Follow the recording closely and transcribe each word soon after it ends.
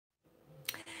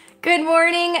Good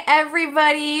morning,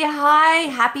 everybody. Hi,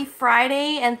 happy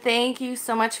Friday, and thank you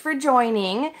so much for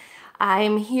joining.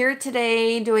 I'm here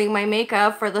today doing my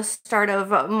makeup for the start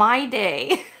of my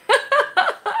day.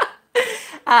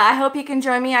 I hope you can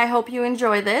join me. I hope you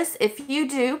enjoy this. If you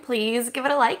do, please give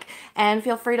it a like and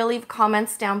feel free to leave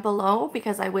comments down below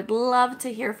because I would love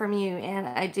to hear from you and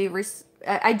I do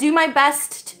my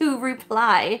best to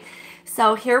reply.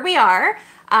 So here we are.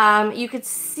 You could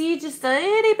see just a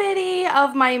itty bitty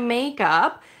of my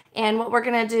makeup, and what we're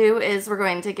gonna do is we're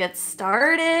going to get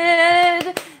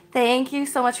started. Thank you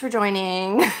so much for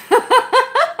joining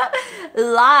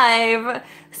live.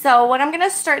 So what I'm gonna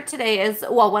start today is,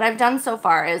 well, what I've done so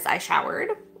far is I showered,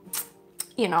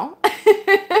 you know,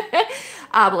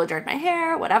 blow dried my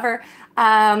hair, whatever.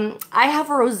 I have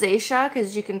rosacea,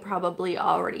 because you can probably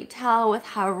already tell with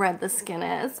how red the skin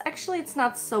is. Actually, it's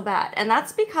not so bad, and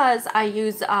that's because I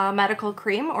use medical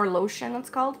cream, or lotion it's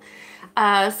called.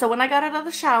 So when I got out of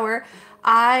the shower,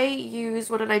 I used,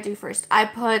 what did I do first? I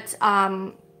put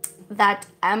that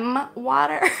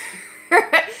water.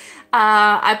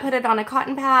 I put it on a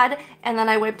cotton pad, and then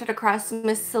I wiped it across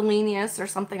miscellaneous or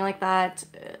something like that.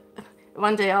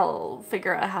 One day I'll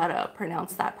figure out how to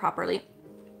pronounce that properly.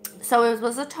 So it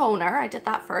was a toner. I did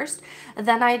that first.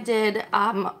 Then I did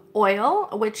oil,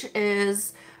 which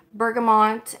is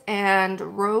bergamot and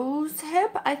rose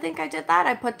hip. I think I did that.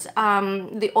 I put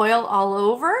the oil all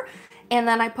over, and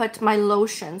then I put my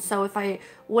lotion. So if I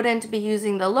wouldn't be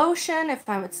using the lotion, if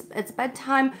it's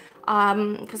bedtime,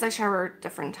 because I shower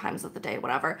different times of the day,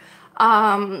 whatever,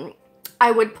 I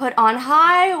would put on,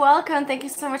 hi, welcome, thank you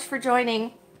so much for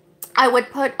joining. I would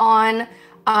put on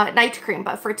night cream,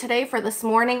 but for today, for this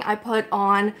morning, I put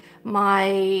on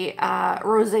my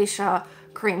rosacea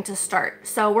cream to start.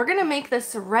 So we're gonna make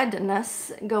this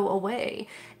redness go away.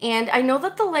 And I know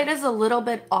that the light is a little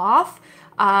bit off,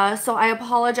 so I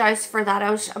apologize for that.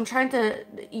 I'm trying to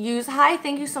use, hi,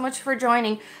 thank you so much for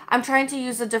joining. I'm trying to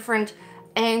use a different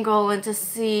angle and to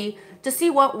see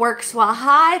what works well.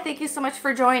 Hi, thank you so much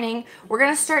for joining. We're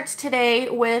gonna start today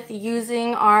with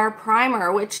using our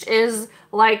primer, which is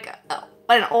like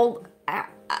an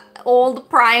old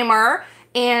primer,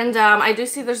 and I do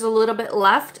see there's a little bit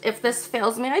left. If this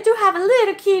fails me, I do have a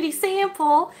little cutie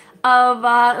sample of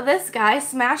this guy,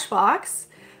 Smashbox,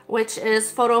 which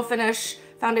is Photo Finish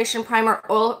Foundation Primer,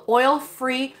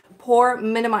 oil-free pore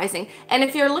minimizing. And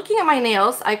if you're looking at my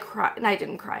nails, I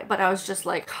didn't cry, but I was just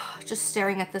like, just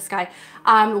staring at this guy.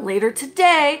 Later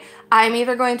today, I'm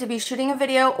either going to be shooting a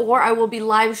video or I will be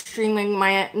live streaming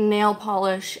my nail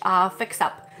polish fix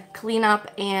up, clean up,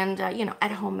 and you know,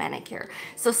 at home manicure.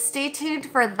 So stay tuned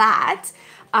for that.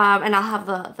 And I'll have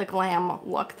the glam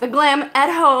look, the glam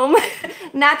at home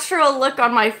natural look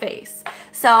on my face.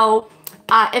 So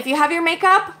if you have your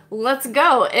makeup, let's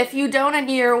go. If you don't and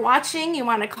you're watching, you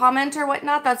want to comment or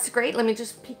whatnot, that's great. Let me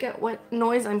just peek at what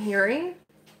noise I'm hearing.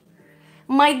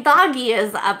 My doggy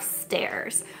is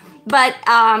upstairs. But,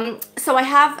 so I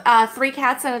have 3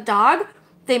 cats and a dog.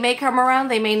 They may come around,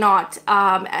 they may not,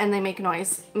 and they make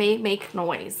noise,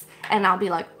 And I'll be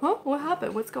like, huh, what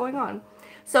happened? What's going on?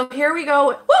 So here we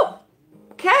go. Woo!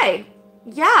 Okay,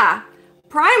 yeah,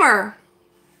 primer.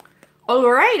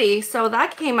 Alrighty, so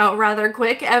that came out rather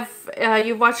quick. If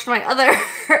you've watched my other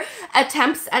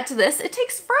attempts at this, it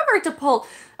takes forever to pull,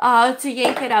 to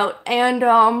yank it out. And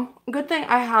good thing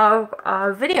I have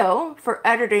a video for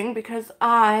editing because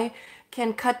I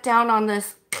can cut down on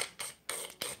this,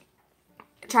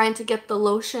 trying to get the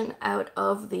lotion out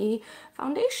of the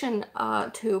foundation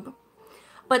tube.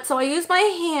 But so I use my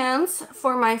hands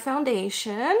for my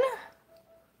foundation.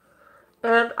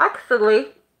 And actually,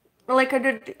 like I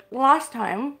did last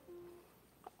time,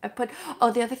 I put,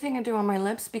 oh, the other thing I do on my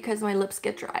lips, because my lips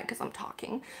get dry because I'm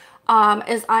talking,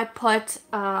 is I put,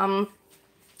 here,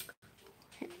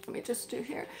 let me just do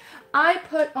here. I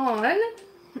put on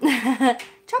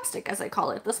chapstick, as I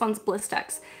call it. This one's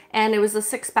Blistex, and it was a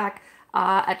 6-pack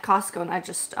at Costco, and I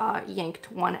just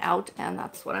yanked one out, and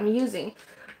that's what I'm using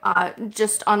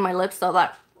just on my lips so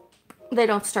that they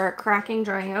don't start cracking,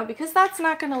 drying out, because that's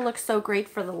not going to look so great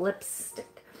for the lipstick.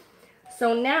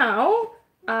 So now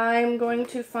I'm going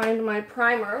to find my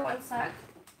primer. One sec.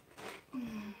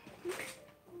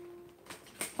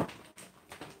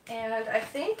 And I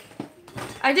think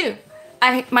I do.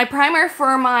 My primer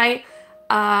for my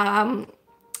eye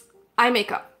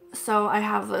makeup. So I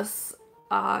have this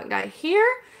guy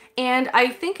here, and I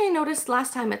think I noticed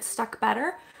last time it stuck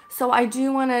better. So I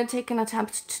do want to take an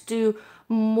attempt to do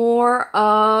more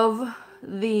of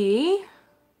the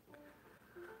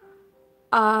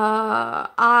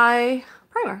eye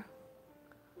primer.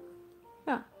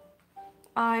 Yeah,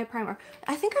 eye primer.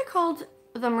 I think I called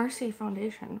the Mercy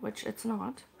foundation, which it's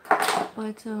not.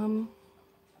 But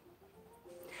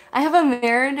I have a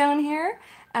mirror down here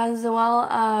as well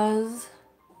as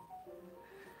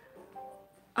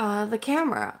the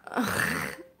camera.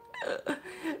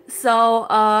 So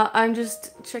I'm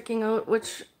just checking out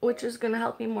which is gonna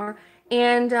help me more.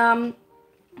 And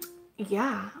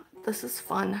yeah, this is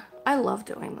fun. I love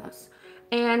doing this.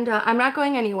 And I'm not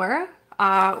going anywhere.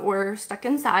 We're stuck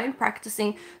inside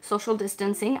practicing social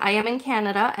distancing. I am in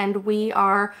Canada and we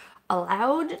are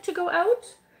allowed to go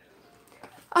out.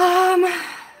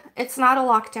 It's not a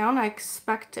lockdown. I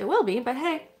expect it will be, but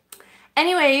hey.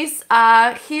 Anyways,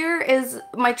 here is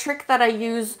my trick that I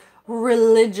use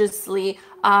religiously.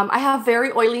 I have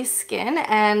very oily skin,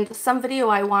 and some video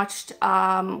I watched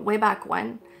way back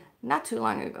when, not too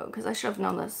long ago, because I should have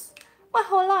known this my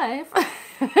whole life.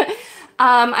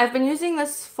 I've been using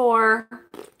this for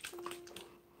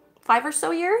 5 or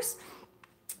so years.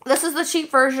 This is the cheap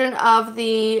version of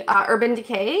the Urban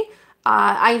Decay.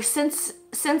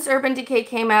 Since Urban Decay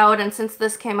came out and since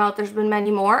this came out, there's been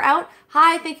many more out.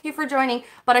 Hi, thank you for joining.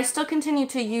 But I still continue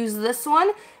to use this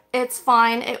one. It's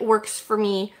fine. It works for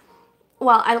me.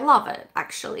 Well, I love it,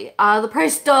 actually. The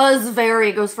price does vary.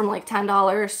 It goes from like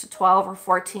 $10 to $12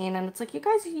 or $14. And it's like, you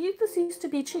guys, this used to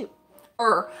be cheap.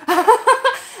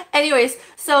 Anyways,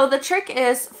 so the trick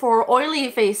is for oily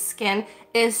face skin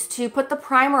is to put the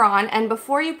primer on, and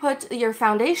before you put your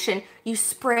foundation, you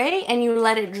spray and you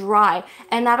let it dry,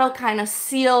 and that'll kind of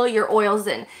seal your oils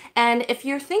in. And if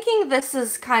you're thinking this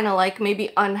is kind of like maybe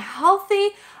unhealthy,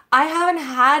 I haven't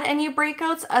had any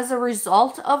breakouts as a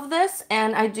result of this,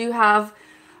 and I do have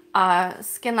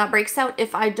skin that breaks out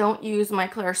if I don't use my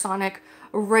Clarisonic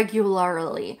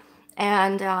regularly.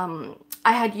 And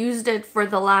I had used it for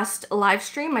the last live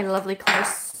stream, my lovely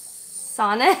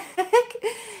Clarisonic.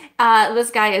 This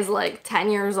guy is like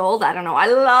 10 years old. I don't know. I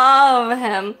love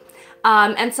him.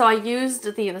 And so I used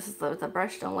this is the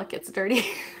brush. Don't look, it's dirty.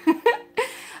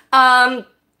 I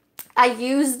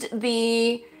used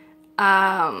this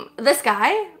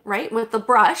guy, right, with the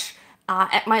brush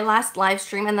at my last live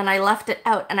stream, and then I left it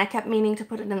out, and I kept meaning to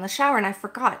put it in the shower, and I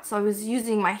forgot. So I was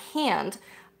using my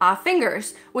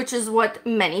fingers, which is what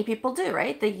many people do,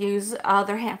 right? They use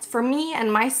their hands. For me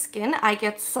and my skin, I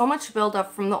get so much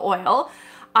buildup from the oil.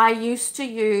 I used to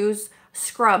use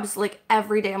scrubs like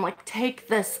every day. I'm like, take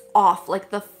this off, like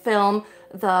the film,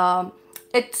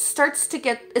 it starts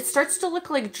to look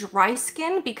like dry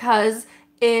skin because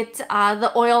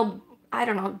the oil, I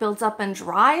don't know, it builds up and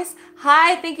dries.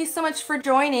 Hi, thank you so much for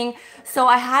joining. So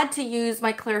I had to use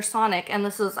my Clarisonic, and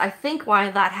this is, I think,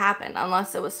 why that happened,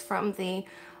 unless it was from the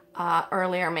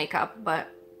earlier makeup, but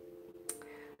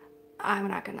I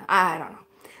don't know.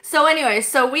 So anyway,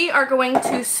 so we are going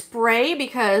to spray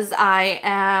because I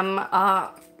am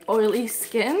oily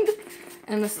skinned,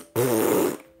 and this,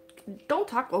 don't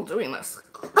talk while doing this.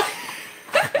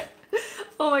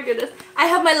 Oh my goodness. I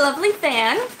have my lovely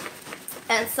fan,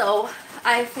 and so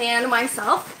I fan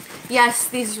myself. Yes,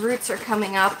 these roots are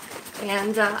coming up,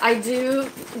 and I do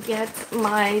get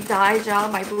my dye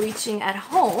job, my bleaching at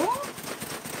home,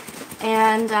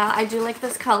 and I do like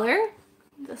this color.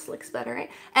 This looks better, right?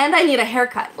 And I need a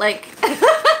haircut. Like,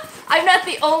 I'm not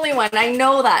the only one. I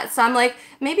know that. So I'm like,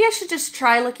 maybe I should just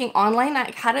try looking online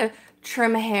at how to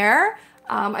trim hair.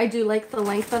 I do like the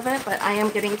length of it, but I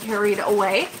am getting carried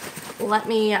away.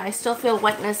 I still feel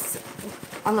wetness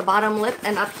on the bottom lip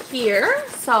and up here.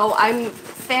 So I'm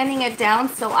fanning it down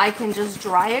so I can just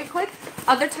dry it quick.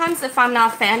 Other times, if I'm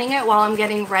not fanning it while I'm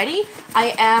getting ready,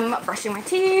 I am brushing my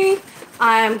teeth.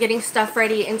 I'm getting stuff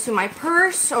ready into my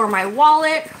purse or my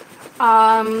wallet,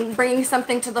 bringing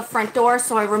something to the front door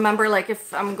so I remember, like,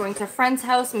 if I'm going to a friend's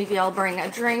house, maybe I'll bring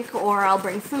a drink or I'll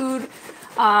bring food,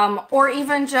 or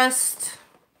even just,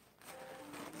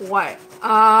 what,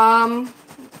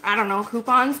 I don't know,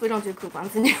 coupons? We don't do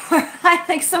coupons anymore.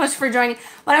 Thanks so much for joining.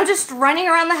 But I'm just running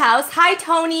around the house. Hi,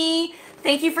 Tony.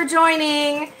 Thank you for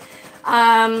joining.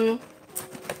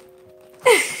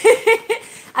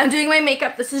 I'm doing my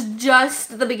makeup. This is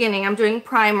just the beginning. I'm doing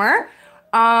primer.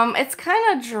 It's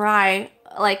kind of dry.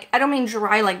 Like, I don't mean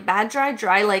dry like bad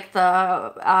dry like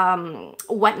the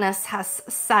wetness has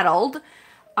settled.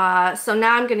 So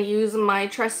now I'm going to use my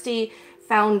trusty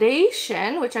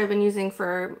foundation, which I've been using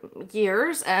for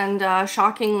years, and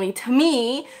shockingly to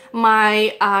me,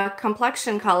 my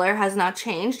complexion color has not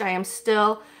changed. I am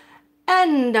still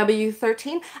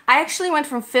NW13. I actually went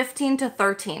from 15 to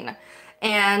 13.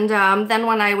 And then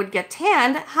when I would get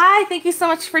tanned, hi, thank you so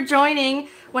much for joining.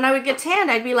 When I would get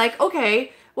tanned, I'd be like,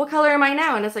 okay, what color am I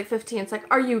now? And it's like 15. It's like,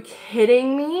 are you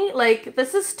kidding me? Like,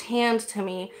 this is tanned to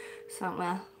me.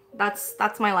 So,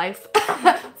 That's my life.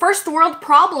 First world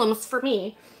problems for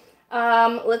me.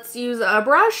 Let's use a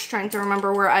brush. Trying to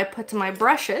remember where I put my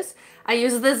brushes. I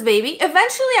use this baby.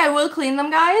 Eventually I will clean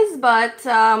them, guys, but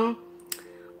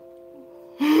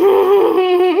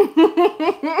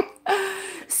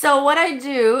so what I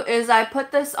do is I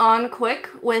put this on quick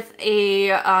with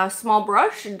a small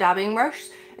brush, dabbing brush,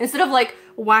 instead of like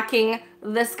whacking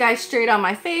this guy straight on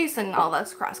my face and all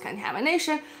that's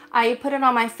cross-contamination. I put it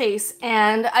on my face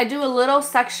and I do a little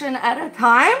section at a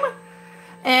time.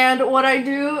 And what I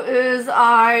do is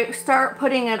I start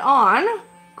putting it on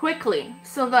quickly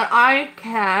so that I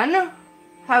can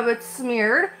have it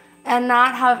smeared and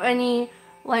not have any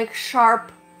like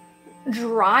sharp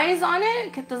dries on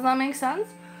it. Does that make sense?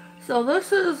 So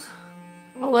this is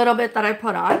a little bit that I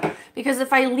put on, because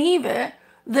if I leave it,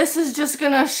 this is just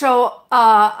gonna show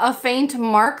a faint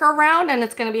mark around and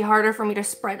it's gonna be harder for me to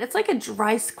spread. It's like it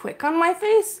dries quick on my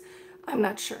face. I'm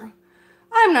not sure,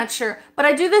 but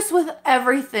I do this with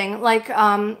everything. Like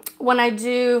when I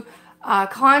do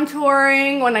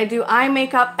contouring, when I do eye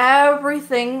makeup,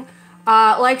 everything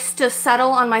likes to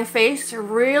settle on my face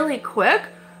really quick.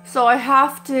 So I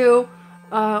have to,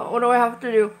 what do I have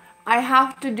to do? I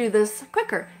have to do this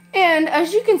quicker. And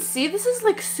as you can see, this is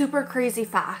like super crazy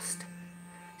fast.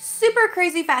 Super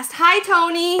crazy fast. Hi,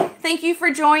 Tony. Thank you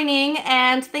for joining,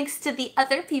 and thanks to the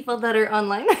other people that are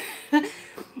online.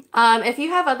 If you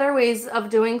have other ways of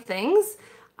doing things,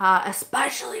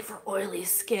 especially for oily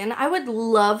skin, I would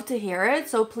love to hear it.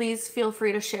 So please feel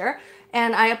free to share.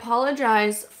 And I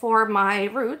apologize for my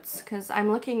roots, because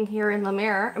I'm looking here in the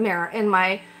mirror in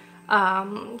my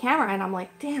camera, and I'm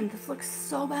like, damn, this looks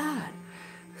so bad.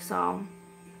 So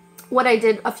what I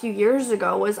did a few years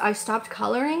ago was I stopped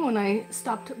coloring when I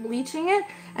stopped bleaching it,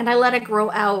 and I let it grow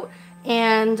out.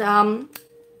 And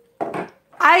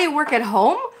I work at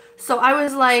home, so I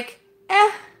was like,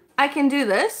 I can do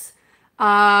this.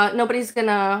 Nobody's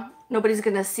gonna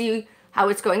see how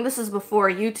it's going. This is before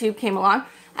YouTube came along.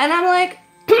 And I'm like,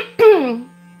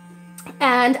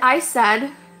 and I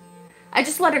said, I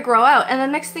just let it grow out. And the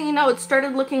next thing you know, it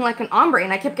started looking like an ombre,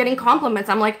 and I kept getting compliments.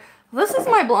 I'm like, this is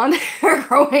my blonde hair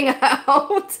growing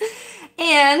out.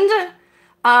 And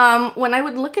when I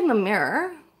would look in the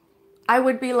mirror, I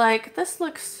would be like, this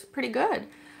looks pretty good.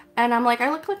 And I'm like, I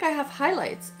look like I have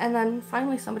highlights. And then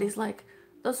finally somebody's like,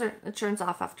 it turns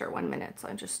off after 1 minute. So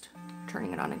I'm just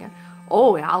turning it on again.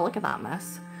 Oh yeah, look at that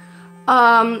mess.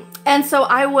 And so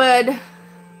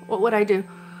what would I do?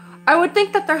 I would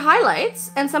think that they're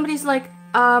highlights, and somebody's like,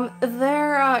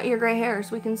 they're your gray hairs.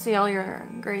 We can see all your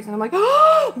grays. And I'm like,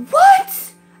 oh,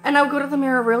 what? And I would go to the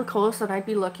mirror real close, and I'd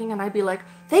be looking, and I'd be like,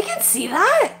 they can see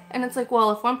that? And it's like, well,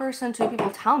 if one person, two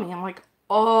people tell me, I'm like,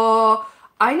 oh,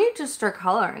 I need to start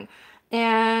coloring.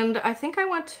 And I think I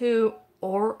went to,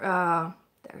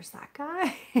 there's that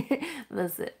guy,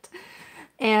 visit.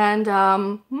 And,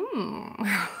 I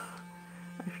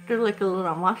should do like a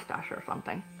little mustache or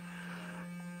something.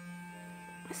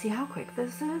 See how quick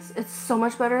this is? It's so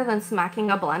much better than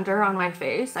smacking a blender on my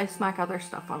face. I smack other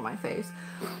stuff on my face.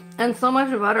 And so much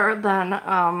better than,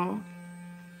 well,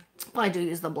 I do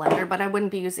use the blender, but I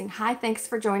wouldn't be using, hi, thanks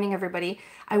for joining everybody.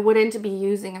 I wouldn't be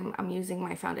using, I'm using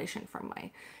my foundation from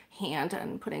my hand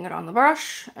and putting it on the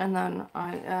brush. And then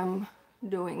I am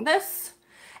doing this.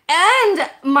 And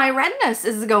my redness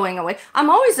is going away. I'm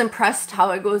always impressed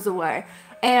how it goes away.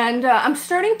 And I'm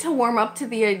starting to warm up to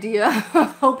the idea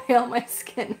of how pale my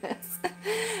skin is.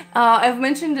 I've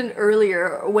mentioned it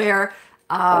earlier where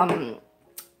I'm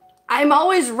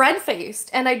always red-faced,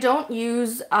 and I don't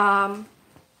use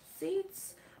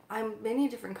seeds. I'm many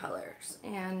different colors.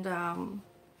 And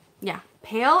yeah,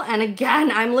 pale. And again,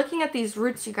 I'm looking at these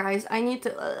roots, you guys. I need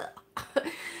to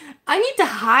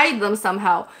hide them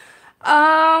somehow.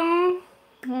 Let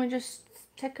me just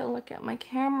take a look at my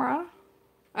camera.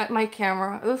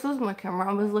 This is my camera.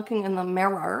 I was looking in the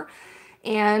mirror,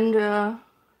 and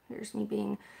here's me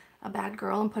being a bad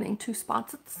girl and putting two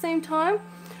spots at the same time.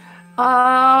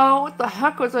 What the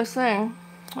heck was I saying?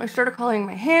 I started coloring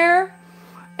my hair,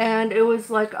 and it was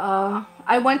like, I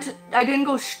didn't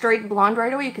go straight blonde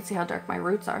right away. You can see how dark my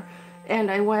roots are. And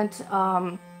I went,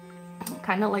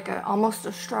 kind of like almost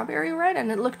a strawberry red, and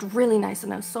it looked really nice,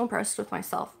 and I was so impressed with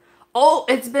myself. Oh,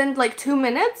 it's been like 2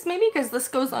 minutes maybe, because this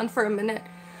goes on for a minute.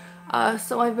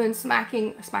 So I've been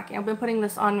smacking. I've been putting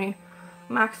this on me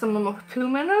maximum of 2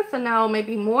 minutes, and now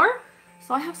maybe more.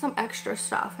 So I have some extra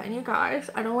stuff, and you guys,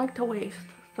 I don't like to waste.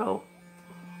 So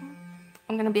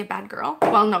I'm gonna be a bad girl.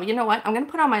 Well, no, you know what? I'm gonna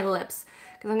put on my lips,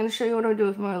 because I'm gonna show you what I do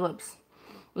with my lips.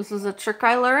 This is a trick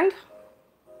I learned.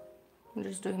 I'm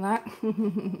just doing that.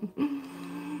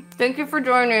 Thank you for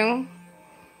joining.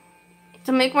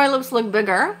 to make my lips look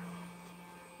bigger,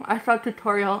 I saw a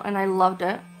tutorial and I loved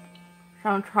it. So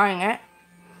I'm trying it.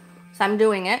 So I'm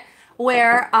doing it.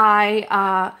 Where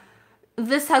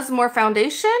this has more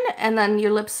foundation and then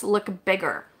your lips look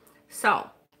bigger. So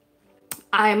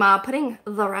I'm putting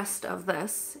the rest of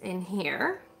this in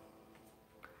here.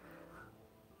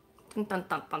 Dun, dun,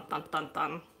 dun, dun, dun, dun,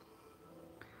 dun.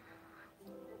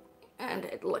 And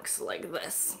it looks like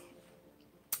this.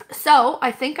 So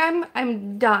I think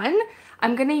I'm done.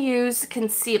 I'm gonna use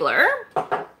concealer,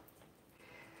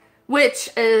 which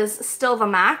is still the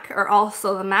MAC, or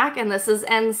also the MAC, and this is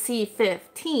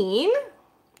NC15,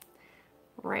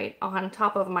 right on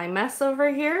top of my mess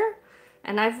over here.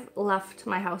 And I've left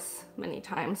my house many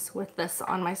times with this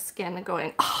on my skin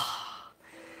going, ah. Oh.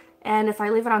 And if I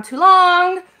leave it on too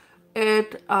long,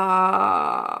 it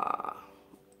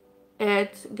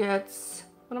gets,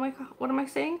 what am I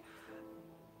saying?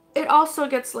 It also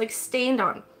gets like stained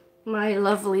on my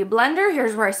lovely blender.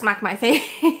 Here's where I smack my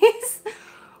face.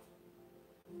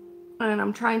 And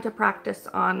I'm trying to practice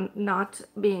on not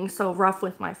being so rough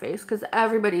with my face because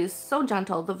everybody's so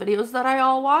gentle, the videos that I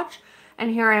all watch. And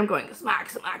here I am going smack,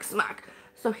 smack, smack.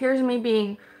 So here's me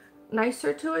being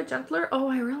nicer to it, gentler. Oh,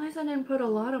 I realized I didn't put a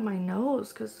lot on my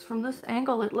nose because from this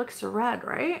angle it looks red,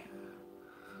 right?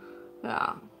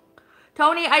 Yeah.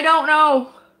 Tony, I don't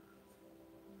know.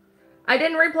 I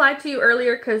didn't reply to you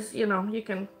earlier because, you know, you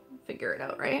can figure it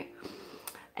out, right?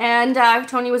 And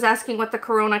Tony was asking what the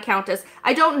corona count is.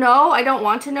 I don't know. I don't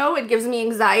want to know. It gives me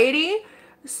anxiety.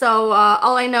 So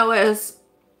all I know is,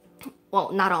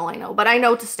 well, not all I know, but I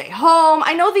know to stay home.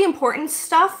 I know the important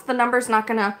stuff. The number's not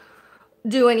going to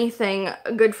do anything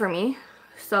good for me.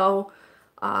 So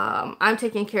I'm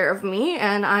taking care of me,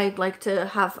 and I'd like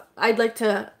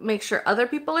to make sure other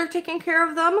people are taking care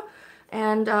of them.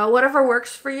 And whatever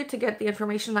works for you to get the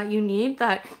information that you need,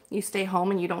 that you stay home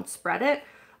and you don't spread it,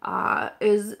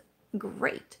 is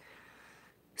great.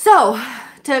 So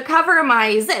to cover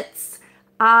my zits,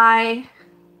 I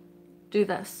do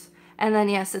this. And then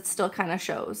yes, it still kind of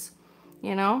shows,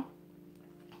 you know?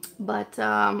 But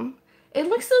it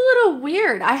looks a little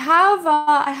weird. I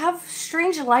have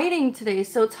strange lighting today,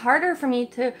 so it's harder for me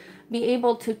to be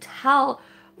able to tell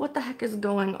what the heck is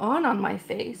going on my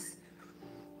face.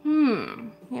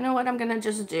 You know what I'm gonna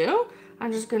just do?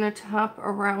 I'm just gonna tap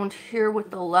around here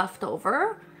with the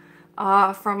leftover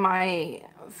from my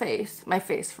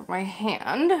from my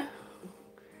hand.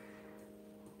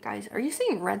 Guys, are you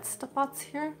seeing red spots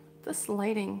here? This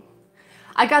lighting.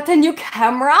 I got the new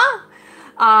camera.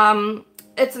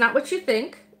 It's not what you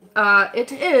think.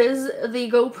 It is the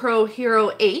GoPro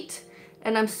Hero 8,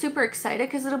 and I'm super excited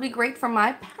because it'll be great for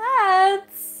my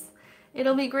pets.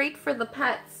 It'll be great for the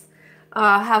pets.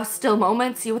 Have still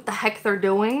moments, see what the heck they're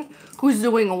doing, who's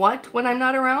doing what when I'm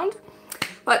not around.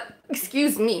 But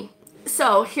excuse me.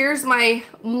 So here's my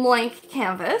blank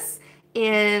canvas,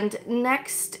 and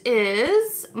next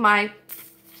is my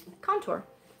contour.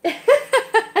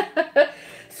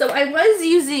 So I was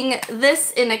using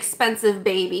this inexpensive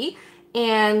baby,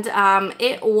 and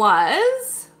it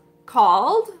was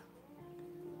called,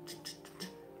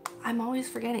 I'm always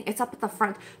forgetting, it's up at the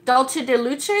front, Dolce de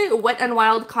Luce Wet n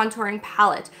Wild Contouring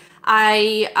Palette.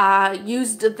 I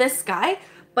used this guy,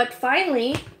 but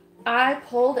finally I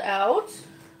pulled out,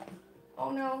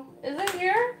 oh no, is it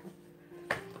here?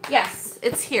 Yes,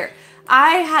 it's here.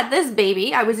 I had this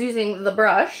baby, I was using the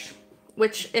brush,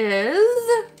 which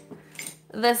is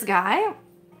this guy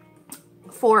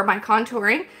for my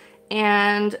contouring,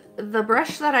 and the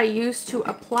brush that I use to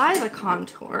apply the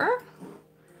contour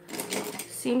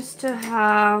seems to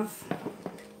have,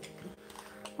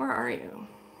 where are you?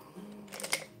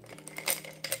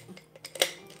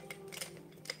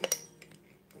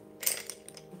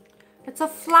 It's a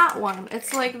flat one.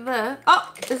 It's like the,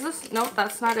 oh, is this, nope,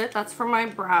 that's not it. That's for my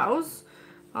brows.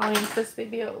 I'll yank this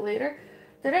baby out later.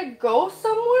 Did it go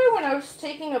somewhere when I was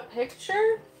taking a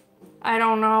picture? I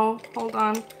don't know. Hold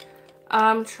on.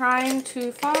 I'm trying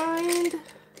to find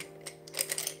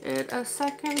it a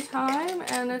second time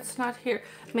and it's not here.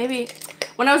 Maybe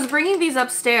when I was bringing these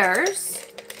upstairs,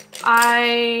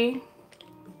 I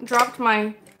dropped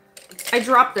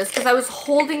this because I was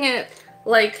holding it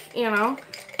like, you know,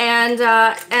 and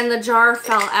the jar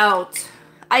fell out.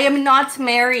 I am not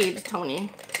married,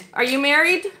 Tony. Are you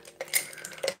married?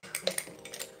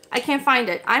 I can't find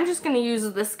it. I'm just going to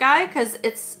use this guy because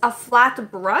it's a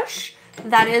flat brush.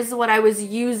 That is what I was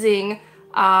using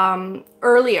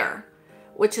earlier,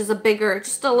 which is a bigger,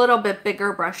 just a little bit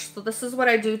bigger brush. So this is what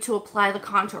I do to apply the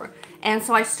contour. And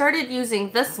so I started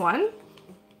using this one.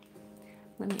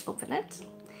 Let me open it.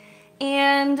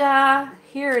 And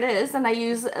here it is, and I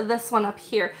use this one up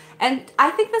here. And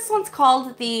I think this one's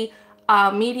called the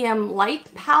medium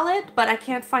light palette, but I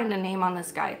can't find a name on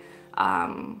this guy.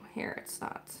 Here, it's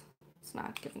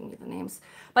not giving me the names.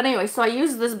 But anyway, so I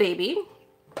use this baby,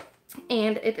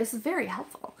 and it is very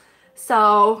helpful.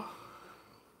 So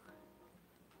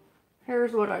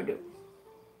here's what I do.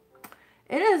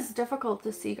 It is difficult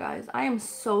to see, guys. I am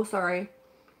so sorry.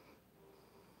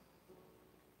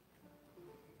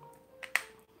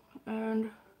 And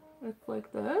it's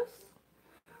like this.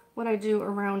 What I do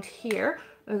around here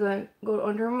is I go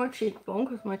under my cheekbone,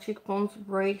 because my cheekbone's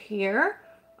right here.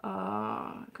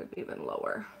 It could be even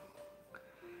lower.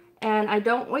 And I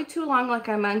don't wait too long, like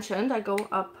I mentioned. I go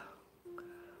up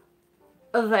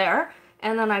there,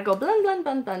 and then I go blend, blend,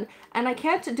 blend, blend. And I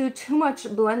can't do too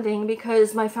much blending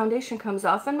because my foundation comes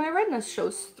off and my redness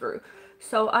shows through.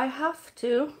 So I have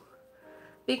to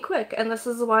be quick, and this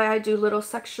is why I do little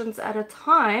sections at a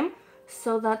time,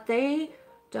 so that they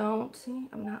don't see.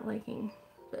 I'm not liking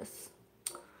this.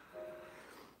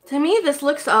 To me, this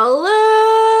looks a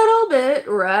little bit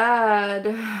red.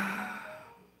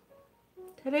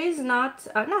 Today's not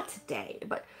today,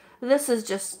 but this is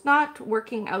just not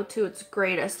working out to its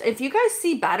greatest. If you guys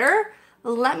see better,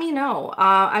 let me know.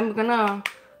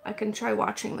 I can try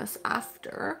watching this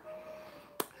after.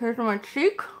 Here's my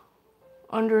cheek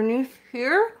underneath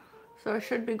here, so I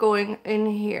should be going in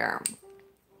here.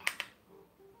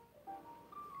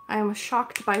 I am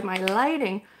shocked by my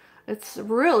lighting. It's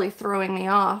really throwing me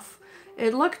off.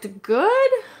 It looked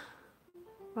good,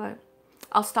 but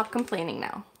I'll stop complaining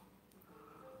now.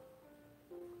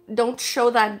 Don't show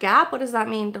that gap? What does that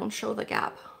mean, don't show the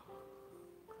gap?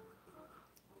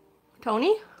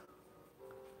 Tony?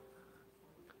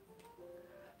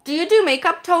 Do you do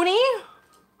makeup, Tony?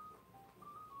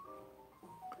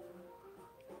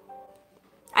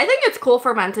 I think it's cool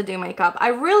for men to do makeup. I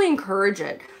really encourage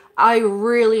it. I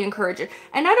really encourage it.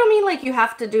 And I don't mean like you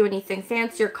have to do anything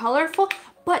fancy or colorful,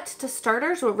 but to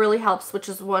starters, what really helps, which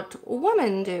is what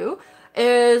women do,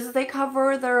 is they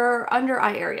cover their under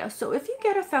eye area. So if you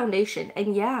get a foundation,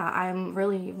 and yeah, I'm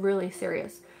really, really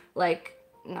serious, like,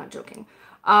 not joking,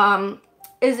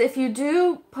 is if you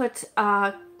do put,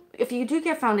 if you do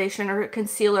get foundation or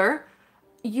concealer,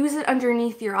 use it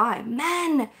underneath your eye.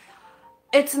 Men,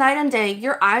 it's night and day.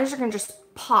 Your eyes are gonna just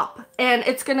pop, and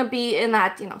it's gonna be in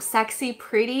that, you know, sexy,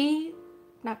 pretty,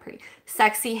 not pretty,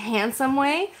 sexy, handsome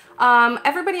way.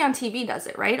 Everybody on TV does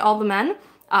it, right? All the men,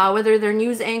 whether they're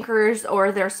news anchors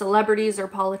or they're celebrities or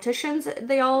politicians,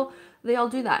 they all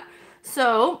do that.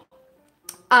 So,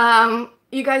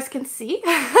 you guys can see,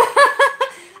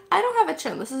 I don't have a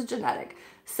chin. This is genetic.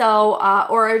 So,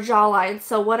 or a jawline.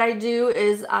 So what I do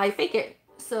is I fake it.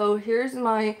 So here's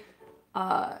my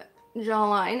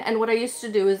jawline, and what I used to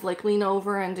do is like lean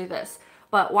over and do this.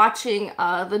 But watching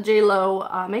the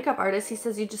J-Lo makeup artist, he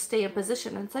says you just stay in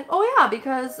position, and it's like, oh yeah,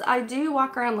 because I do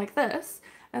walk around like this,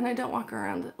 and I don't walk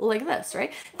around like this,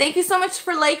 right? Thank you so much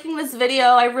for liking this video.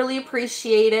 I really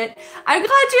appreciate it. I'm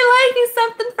glad you're liking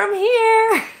something from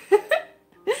here.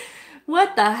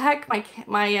 What the heck,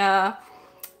 my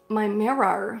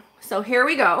mirror. So here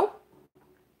we go.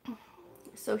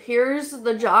 So here's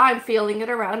the jaw. I'm feeling it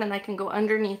around, and I can go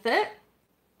underneath it.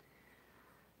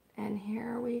 And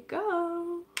here we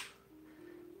go.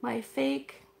 My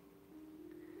fake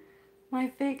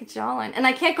jawline. And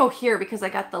I can't go here because I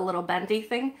got the little bendy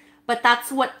thing, but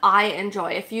that's what I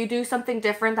enjoy. If you do something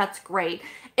different, that's great.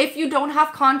 If you don't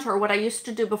have contour, what I used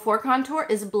to do before contour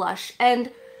is blush.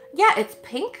 And yeah, it's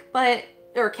pink, but,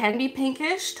 or can be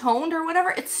pinkish, toned or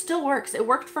whatever. It still works. It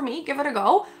worked for me. Give it a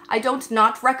go. I don't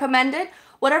not recommend it.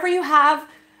 Whatever you have,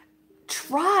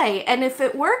 try. And if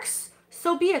it works,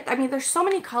 so be it. I mean, there's so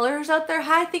many colors out there.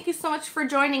 Hi, thank you so much for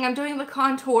joining. I'm doing the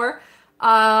contour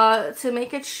to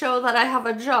make it show that I have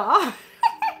a jaw.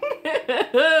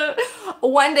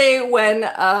 One day when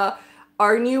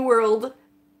our new world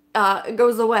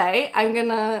goes away, I'm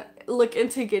gonna look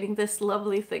into getting this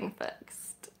lovely thing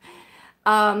fixed.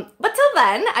 But till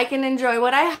then, I can enjoy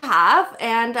what I have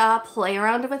and play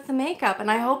around with the makeup.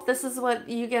 And I hope this is what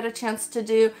you get a chance to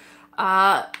do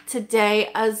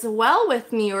today as well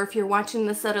with me, or if you're watching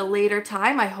this at a later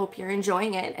time, I hope you're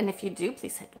enjoying it. And if you do,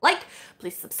 please hit like,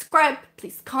 please subscribe,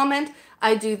 please comment.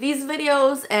 I do these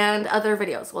videos and other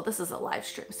videos. Well, this is a live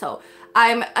stream, so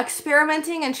I'm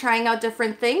experimenting and trying out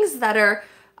different things that are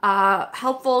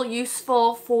helpful,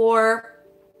 useful for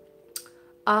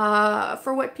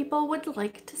what people would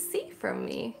like to see from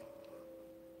me.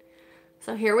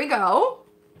 So here we go.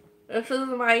 This is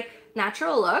my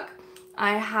natural look.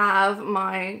 I have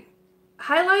my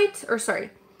highlight, or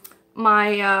sorry,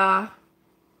 my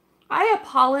I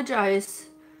apologize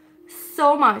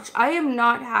so much. I am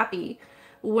not happy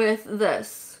with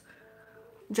this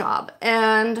job,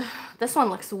 and this one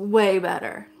looks way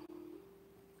better.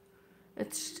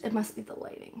 It must be the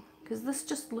lighting, because this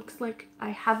just looks like I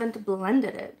haven't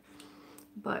blended it.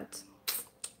 But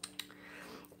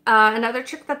another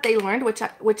trick that they learned,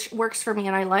 which works for me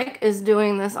and I like, is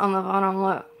doing this on the bottom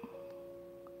lip,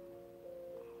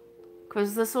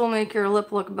 because this will make your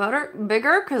lip look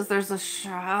bigger, because there's a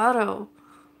shadow.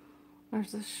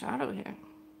 There's a shadow here,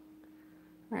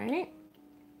 right?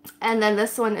 And then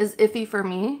this one is iffy for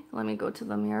me. Let me go to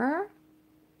the mirror.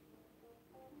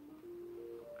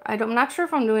 I'm not sure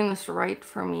if I'm doing this right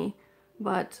for me,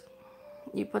 but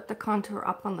you put the contour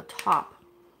up on the top.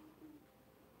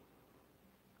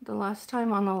 The last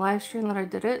time on the live stream that I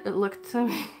did it, it looked to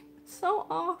me so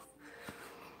off.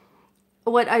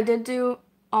 What I did do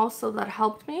also that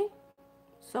helped me.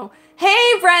 So,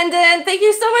 hey Brendan, thank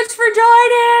you so much for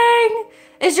joining.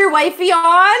 Is your wifey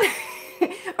on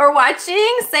or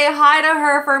watching? Say hi to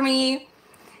her for me.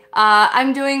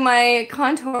 I'm doing my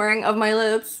contouring of my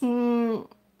lips.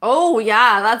 Oh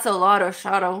yeah, that's a lot of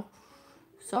shadow.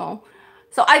 So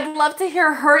I'd love to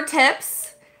hear her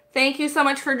tips. Thank you so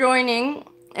much for joining.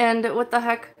 And what the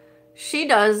heck she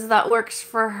does that works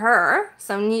for her.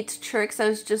 Some neat tricks. I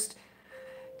was just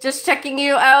checking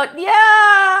you out.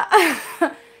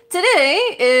 Yeah.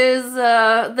 Today is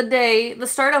the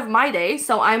start of my day.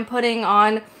 So I'm putting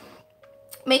on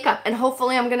makeup, and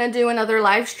hopefully I'm gonna do another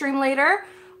live stream later,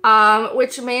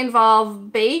 which may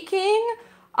involve baking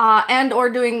and or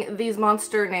doing these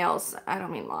monster nails. I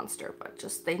don't mean monster, but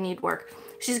just they need work.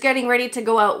 She's getting ready to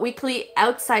go out weekly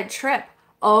outside trip.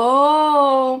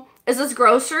 Oh, is this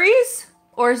groceries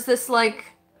or is this like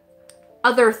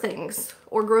other things,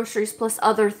 or groceries plus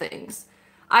other things?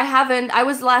 I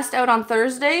was last out on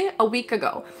Thursday a week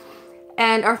ago,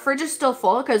 and our fridge is still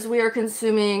full because we are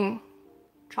consuming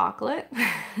chocolate.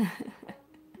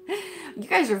 You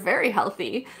guys are very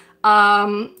healthy.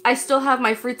 I still have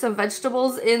my fruits and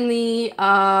vegetables in the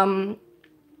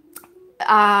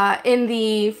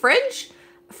fridge.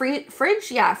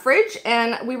 Fridge.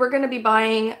 And we were going to be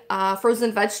buying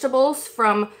frozen vegetables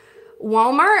from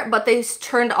Walmart, but they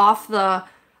turned off the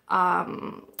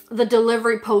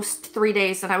delivery post 3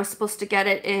 days, and I was supposed to get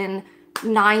it in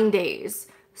 9 days.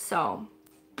 So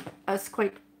I was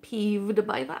quite peeved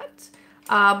by that.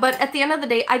 But at the end of the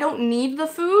day, I don't need the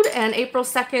food, and April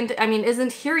 2nd,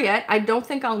 isn't here yet. I don't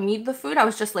think I'll need the food. I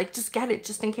was just like, just get it,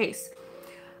 just in case.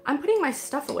 I'm putting my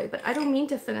stuff away, but I don't mean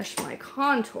to finish my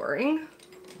contouring.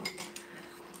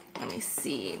 Let me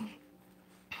see.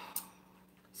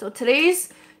 So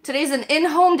today's an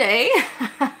in-home day,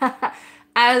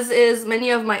 as is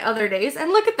many of my other days. And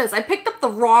look at this, I picked up the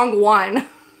wrong one,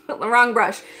 the wrong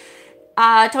brush.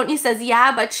 Tony says,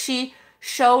 yeah, but she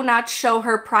not show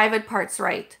her private parts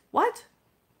right. What?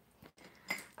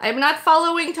 I'm not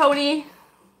following Tony.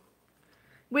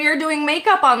 We are doing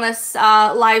makeup on this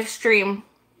live stream.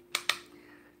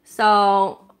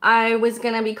 So I was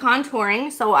gonna be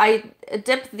contouring, so I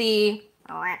dipped the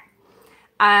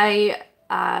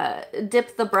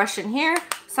brush in here.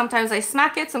 Sometimes I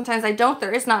smack it, sometimes I don't.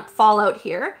 There is not fallout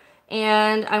here.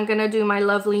 And I'm gonna do my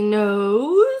lovely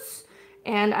nose.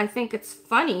 And I think it's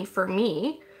funny for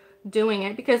me doing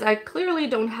it because I clearly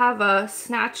don't have a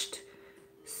snatched,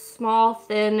 small,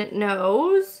 thin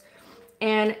nose.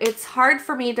 And it's hard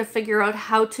for me to figure out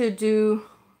how to do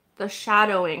the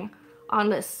shadowing on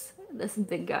this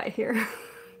big guy here.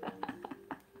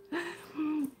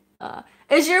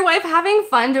 Is your wife having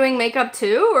fun doing makeup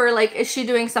too? Or like, is she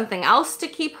doing something else to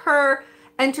keep her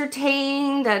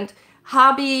entertained, and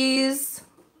hobbies?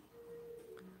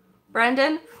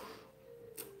 Brandon,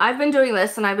 I've been doing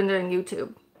this, and I've been doing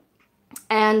YouTube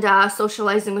and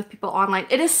socializing with people online.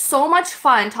 It is so much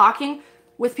fun talking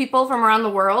with people from around the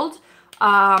world.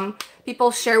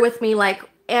 People share with me like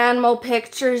animal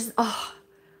pictures. Oh,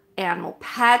 animal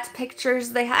pet pictures.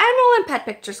 They have animal and pet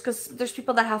pictures because there's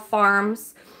people that have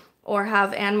farms or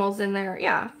have animals in their,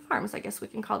 yeah, farms, I guess we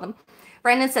can call them.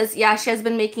 Brandon says, yeah, she has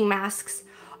been making masks.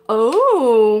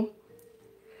 Oh,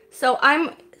 so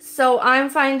I'm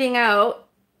finding out,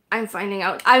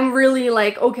 I'm really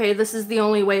like, okay, this is the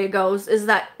only way it goes, is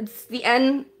that it's the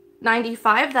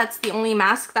N95. That's the only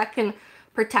mask that can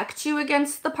protect you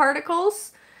against the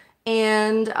particles.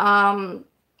 And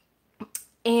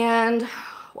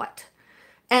what?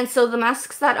 And so the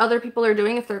masks that other people are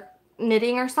doing, if they're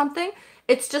knitting or something,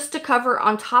 it's just to cover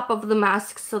on top of the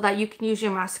mask so that you can use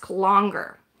your mask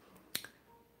longer.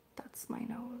 That's my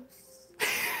nose.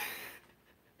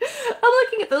 I'm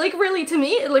looking at the, like, really, to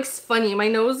me, it looks funny. My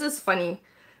nose is funny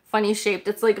shaped.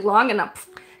 It's like long enough.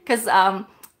 because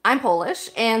I'm Polish,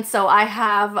 and so I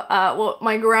have what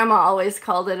my grandma always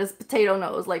called it is potato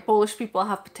nose. Like Polish people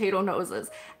have potato noses.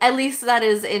 At least that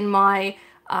is in my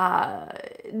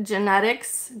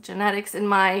genetics in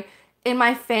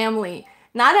my family.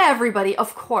 Not everybody,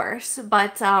 of course,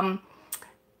 but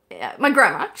yeah, my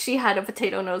grandma, she had a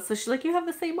potato nose, so she's like, you have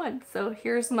the same one. So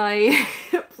here's my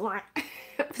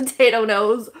potato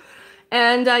nose.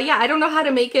 And yeah, I don't know how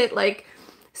to make it like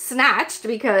snatched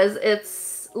because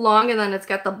it's long and then it's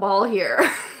got the ball here.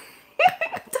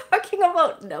 Talking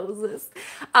about noses.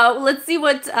 Let's see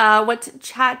what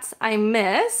chat I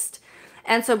missed.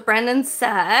 And so Brendan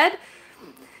said,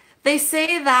 they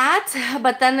say that,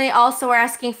 but then they also are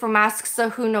asking for masks, so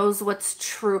who knows what's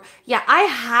true. Yeah, I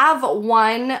have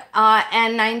one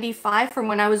N95 from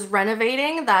when I was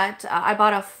renovating that I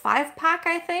bought a 5-pack,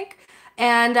 I think.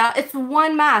 And it's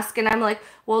one mask, and I'm like,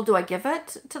 well, do I give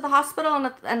it to the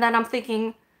hospital? And then I'm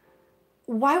thinking,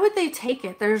 why would they take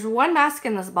it? There's one mask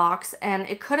in this box, and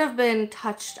it could have been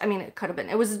touched. I mean, it could have been.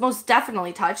 It was most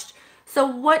definitely touched. So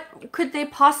what could they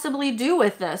possibly do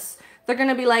with this? They're going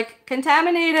to be like,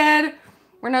 contaminated.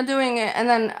 We're not doing it. And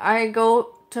then I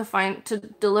go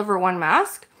to deliver one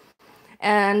mask.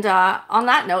 And on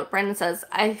that note, Brandon says,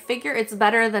 I figure it's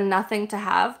better than nothing to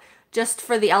have just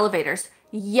for the elevators.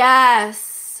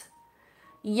 Yes.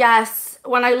 Yes.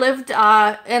 When I lived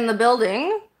in the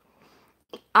building,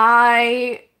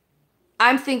 I'm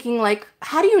thinking like,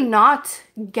 how do you not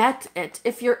get it?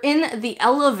 If you're in the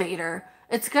elevator,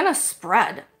 it's gonna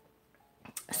spread.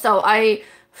 So I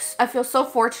feel so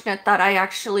fortunate that I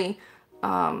actually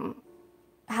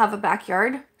have a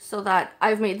backyard, so that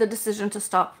I've made the decision to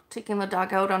stop taking the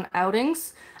dog out on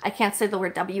outings. I can't say the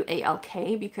word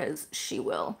W-A-L-K because she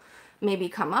will maybe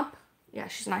come up. Yeah,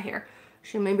 she's not here.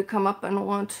 She maybe come up and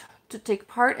want to take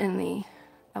part in the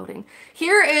outing.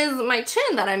 Here is my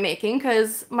chin that I'm making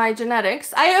because my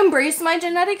genetics. I embrace my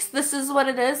genetics. This is what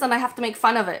it is, and I have to make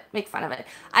fun of it.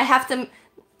 I have to.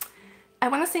 I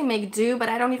want to say make do, but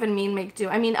I don't even mean make do.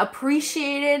 I mean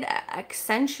appreciate it,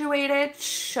 accentuate it,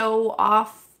 show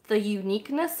off the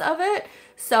uniqueness of it.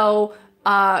 So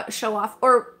show off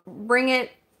or bring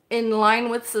it in line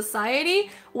with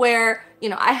society where, you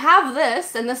know, I have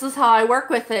this and this is how I work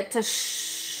with it to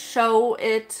show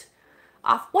it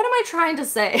off. What am I trying to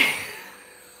say?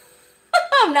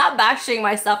 I'm not bashing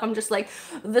myself. I'm just like,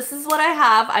 this is what I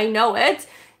have. I know it.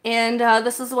 And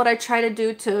this is what I try to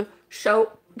do to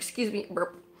show, excuse me,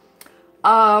 burp,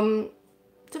 to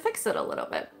fix it a little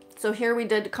bit. So here we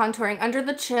did contouring under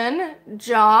the chin,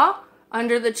 jaw,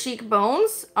 under the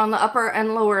cheekbones, on the upper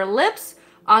and lower lips,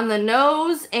 on the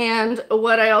nose, and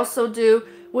what I also do,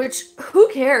 which who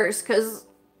cares, because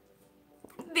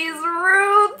these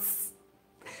roots,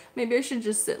 maybe I should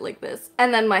just sit like this.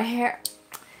 And then my hair,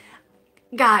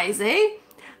 guys,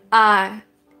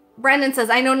 Brandon says,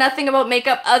 I know nothing about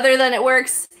makeup other than it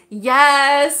works.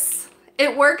 Yes,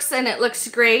 it works and it looks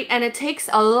great, and it takes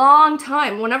a long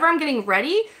time. Whenever I'm getting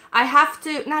ready, I have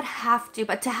to, not have to,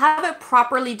 but to have it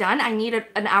properly done, I need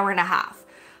an hour and a half.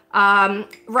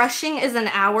 Rushing is an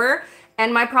hour,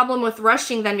 and my problem with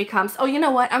rushing then becomes, oh, you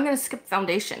know what? I'm going to skip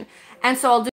foundation. And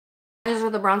so I'll do or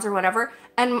the bronzer, whatever,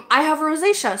 and I have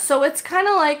rosacea. So it's kind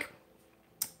of like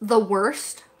the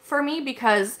worst for me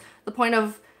because the point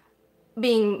of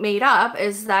being made up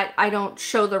is that I don't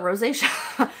show the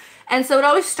rosacea. And so it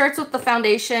always starts with the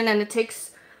foundation, and it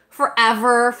takes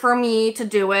forever for me to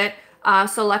do it.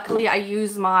 So luckily I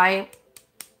use my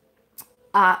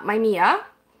my Mia.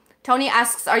 Tony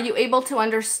asks, are you able to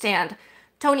understand?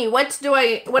 Tony, what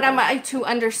am I to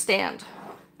understand?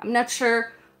 I'm not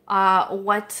sure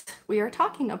what we are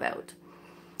talking about.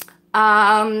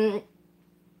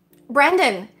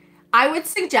 Brandon, I would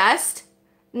suggest,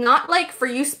 not like for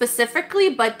you specifically,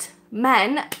 but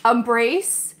men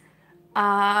embrace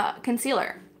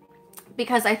concealer,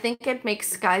 because I think it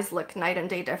makes guys look night and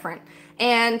day different.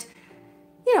 And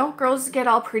you know, girls get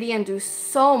all pretty and do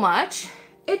so much.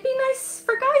 It'd be nice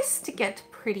for guys to get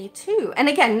pretty too. And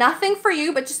again, nothing for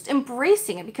you, but just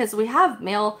embracing it, because we have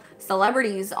male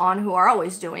celebrities on who are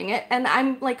always doing it. And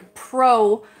I'm like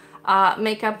pro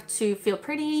makeup to feel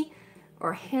pretty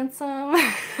or handsome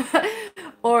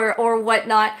or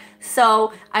whatnot.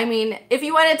 So, I mean, if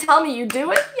you want to tell me you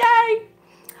do it, yay.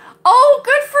 Oh,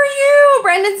 good for you.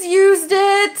 Brandon's used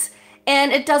it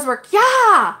and it does work.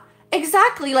 Yeah,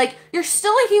 exactly. Like, you're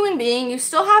still a human being. You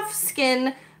still have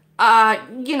skin,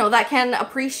 you know, that can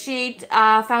appreciate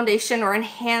foundation or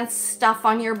enhance stuff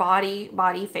on your body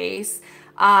face.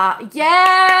 Yay!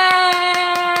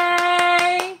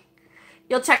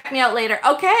 You'll check me out later.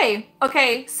 Okay.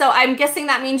 Okay. So I'm guessing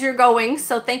that means you're going.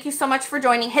 So thank you so much for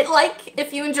joining. Hit like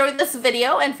if you enjoyed this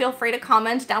video and feel free to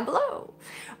comment down below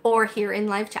or here in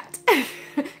live chat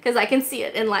because I can see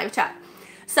it in live chat.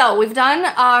 So we've done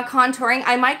contouring.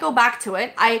 I might go back to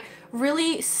it. I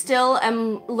really still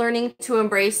am learning to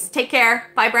embrace. Take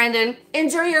care. Bye, Brandon.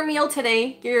 Enjoy your meal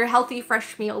today. Your healthy,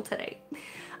 fresh meal today.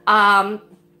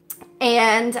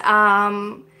 And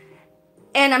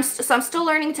I'm still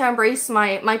learning to embrace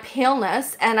my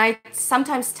paleness, and I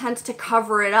sometimes tend to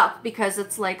cover it up because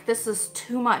it's like, this is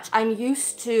too much. I'm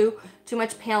used to too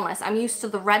much paleness. I'm used to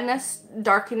the redness,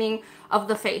 darkening of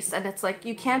the face, and it's like,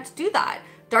 you can't do that.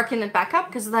 Darken it back up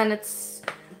because then it's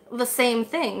the same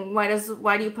thing.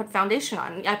 Why do you put foundation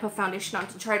on? I put foundation on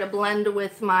to try to blend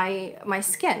with my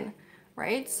skin,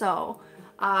 right? So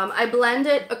I blend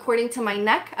it according to my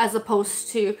neck as opposed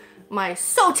to my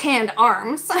so tanned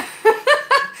arms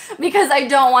because I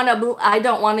don't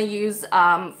want to use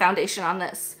foundation on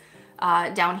this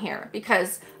down here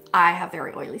because I have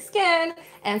very oily skin,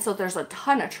 and so there's a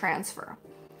ton of transfer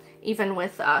even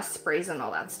with sprays and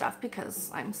all that stuff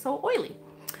because I'm so oily.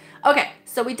 Okay,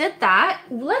 so we did that.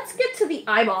 Let's get to the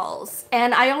eyeballs.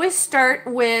 And I always start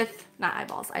with, not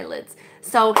eyeballs, eyelids.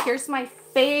 So here's my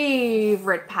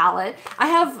favorite palette. I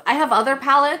have other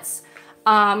palettes,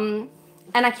 and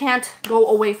I can't go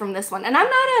away from this one. And I'm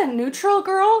not a neutral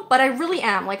girl, but I really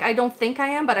am. Like, I don't think I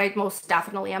am, but I most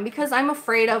definitely am because I'm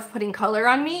afraid of putting color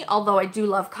on me, although I do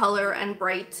love color and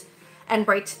bright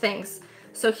things.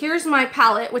 So here's my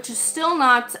palette, which is still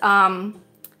not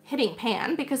hitting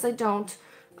pan because I don't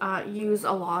use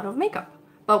a lot of makeup,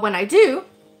 but when I do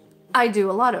a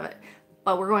lot of it.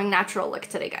 But we're going natural look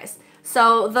today, guys.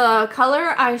 So the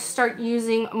color I start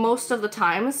using most of the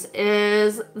times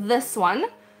is this one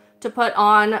to put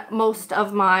on most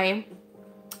of my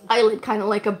eyelid, kind of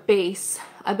like a base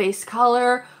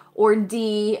color, or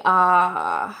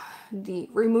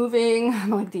removing, I'm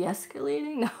like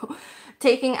de-escalating, no,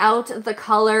 taking out the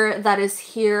color that is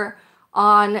here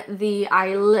on the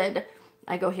eyelid.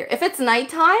 I go here. If it's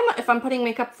nighttime, if I'm putting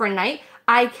makeup for night,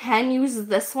 I can use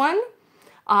this one,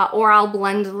 or I'll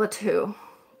blend the two.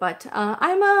 But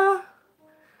I'm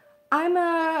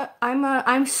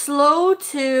slow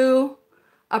to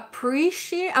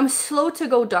appreciate. I'm slow to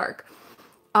go dark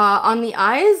on the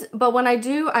eyes, but when I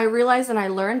do, I realize and I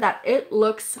learn that it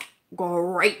looks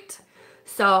great.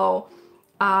 So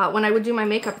when I would do my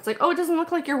makeup, it's like, oh, it doesn't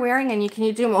look like you're wearing any. Can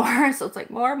you do more? So it's like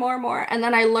more. And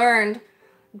then I learned,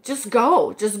 just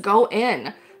go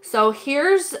in. So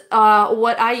here's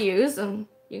what I use, and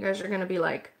you guys are gonna be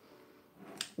like,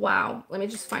 wow. Let me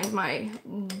just find my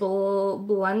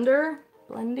blending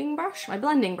brush. My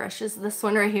blending brush is this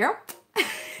one right here.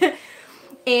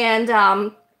 And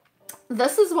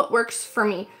this is what works for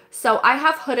me. So I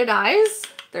have hooded eyes.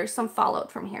 There's some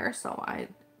fallout from here, so I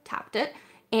tapped it.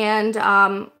 And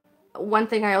one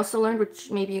thing I also learned, which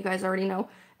maybe you guys already know,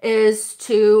 is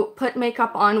to put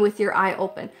makeup on with your eye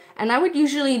open. And I would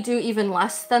usually do even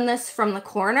less than this from the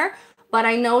corner, but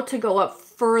I know to go up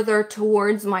further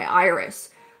towards my iris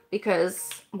because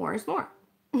more is more.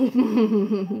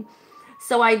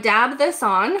 So I dab this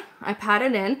on, I pat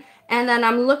it in, and then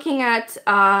I'm looking at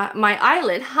my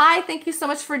eyelid. Hi, thank you so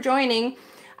much for joining.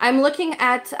 I'm looking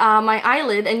at my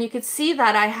eyelid, and you can see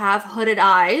that I have hooded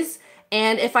eyes.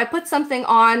 And if I put something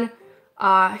on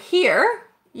here,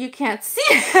 you can't see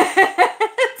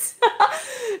it.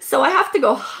 So I have to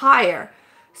go higher.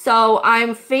 So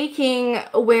I'm faking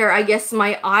where I guess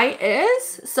my eye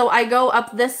is. So I go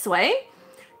up this way.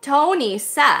 Tony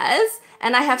says,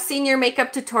 and I have seen your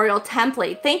makeup tutorial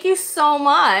template. Thank you so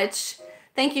much.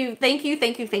 Thank you.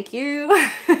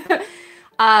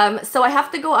 So I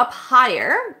have to go up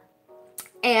higher.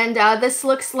 And this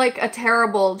looks like a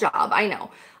terrible job. I know.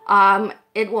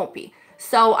 It won't be.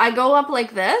 So I go up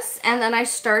like this, and then I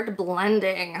start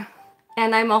blending.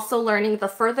 And I'm also learning the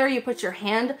further you put your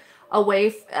hand away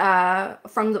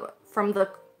from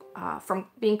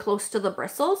being close to the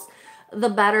bristles, the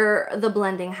better the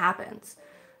blending happens.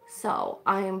 So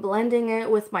I am blending it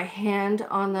with my hand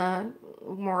on the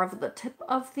more of the tip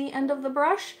of the end of the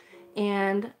brush,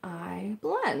 and I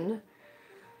blend.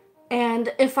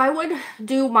 And if I would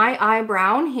do my eye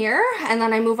brown here, and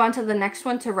then I move on to the next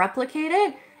one to replicate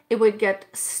it, it would get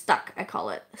stuck. I call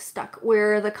it stuck,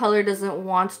 where the color doesn't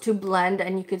want to blend,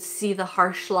 and you could see the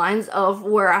harsh lines of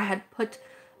where I had put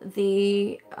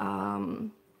the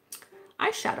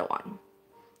eyeshadow on.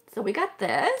 So we got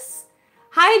this.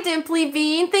 Hi, Dimply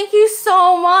Bean. Thank you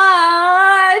so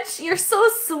much. You're so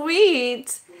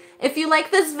sweet. If you like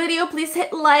this video, please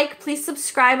hit like, please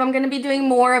subscribe. I'm going to be doing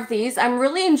more of these. I'm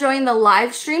really enjoying the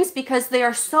live streams because they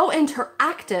are so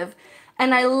interactive,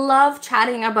 and I love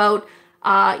chatting about,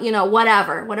 you know,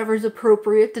 whatever's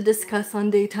appropriate to discuss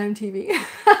on daytime TV.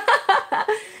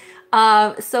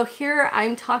 So here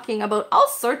I'm talking about all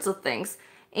sorts of things.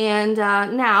 And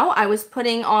now I was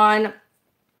putting on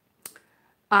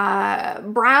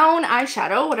brown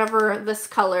eyeshadow, whatever this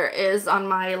color is, on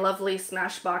my lovely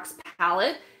Smashbox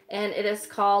palette. And it is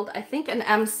called, I think, an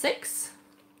M6.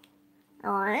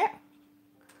 All right.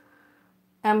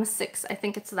 M6, I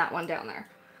think it's that one down there.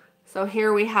 So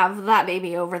here we have that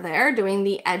baby over there doing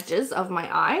the edges of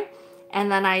my eye. And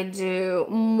then I do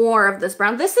more of this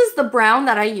brown. This is the brown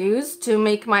that I use to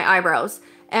make my eyebrows.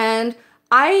 And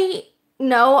I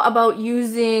know about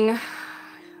using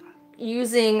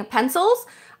pencils.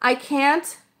 I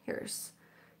can't, here's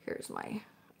my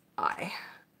eye.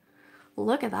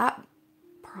 Look at that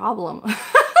problem.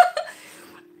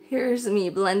 Here's me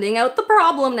blending out the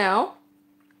problem now.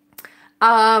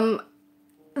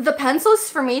 The pencils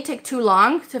for me take too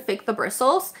long to fake the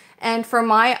bristles, and for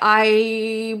my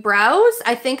eyebrows,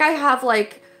 I think I have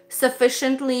like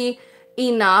sufficiently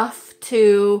enough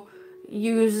to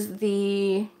use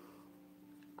the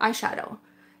eyeshadow.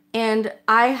 And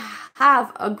I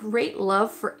have a great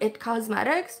love for IT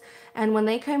Cosmetics, and when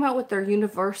they came out with their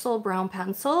universal brown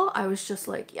pencil, I was just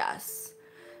like, yes.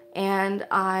 And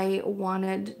I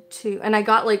wanted to, and I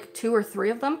got like 2 or 3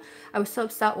 of them. I was so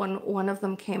upset when one of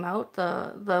them came out,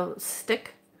 the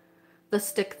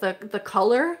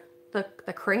color,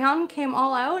 the crayon came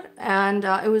all out, and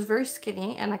it was very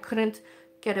skinny, and I couldn't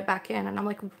get it back in, and I'm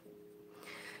like,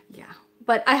 yeah.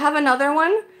 But I have another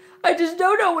one. I just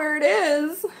don't know where it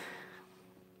is.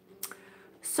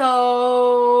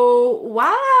 So,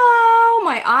 wow,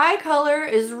 my eye color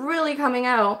is really coming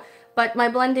out, but my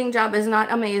blending job is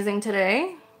not amazing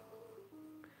today.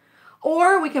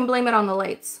 Or we can blame it on the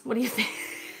lights. What do you think?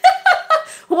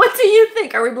 What do you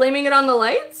think? Are we blaming it on the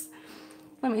lights?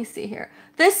 Let me see here.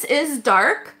 This is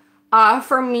dark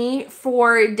for me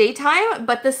for daytime,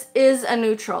 but this is a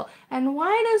neutral. And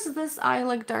why does this eye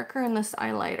look darker and this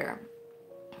eye lighter?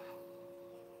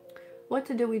 What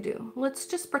do we do? Let's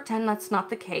just pretend that's not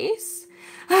the case.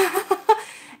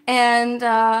 And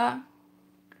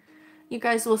you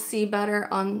guys will see better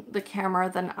on the camera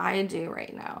than I do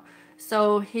right now.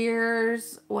 So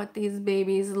here's what these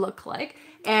babies look like.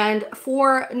 And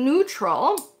for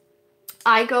neutral,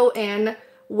 I go in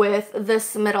with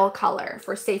this middle color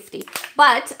for safety.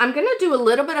 But I'm gonna do a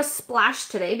little bit of splash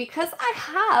today because I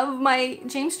have my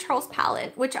James Charles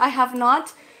palette, which I have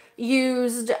not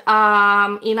used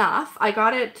enough. I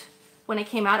got it when it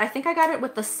came out. I think I got it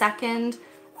with the second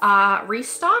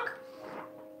restock.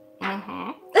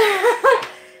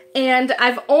 And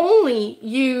I've only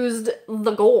used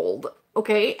the gold,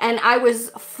 okay? And I was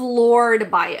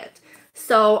floored by it.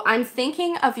 So I'm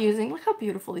thinking of using, look how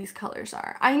beautiful these colors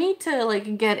are. I need to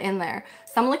like get in there.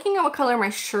 So I'm looking at what color my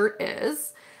shirt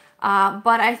is.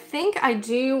 But I think I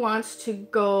do want to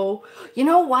go, you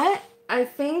know what? I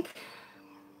think,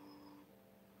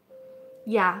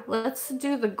 yeah, let's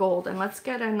do the gold and let's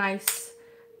get a nice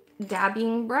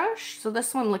dabbing brush. So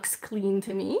this one looks clean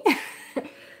to me.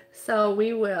 So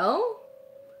we will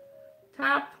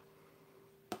tap,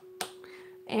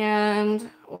 and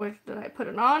where did I put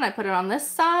it on? I put it on this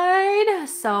side.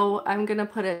 So I'm gonna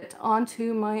put it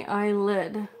onto my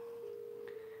eyelid,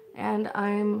 and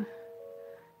I'm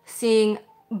seeing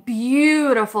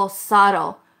beautiful,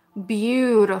 subtle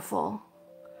gold.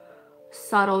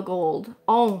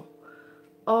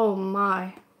 Oh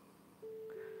my.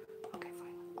 Okay,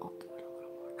 fine. I'll do it a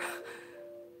little more.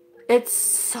 It's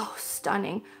so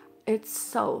stunning. It's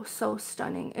so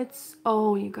stunning. It's,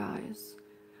 oh, you guys.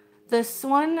 This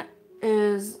one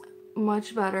is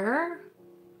much better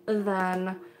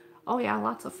than, oh yeah,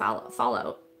 lots of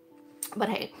fallout. But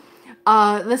hey,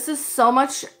 this is so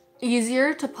much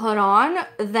easier to put on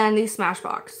than the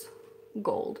Smashbox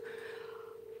gold.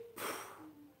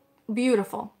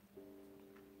 Beautiful.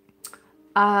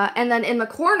 And then in the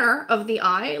corner of the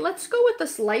eye, let's go with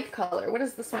this light color. What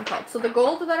is this one called? So the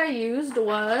gold that I used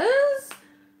was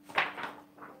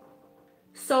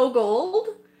So Gold,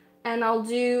 and I'll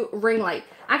do Ring Light.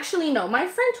 Actually, no, my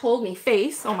friend told me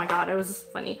Face. Oh my God, it was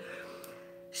funny.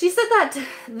 She said that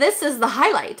this is the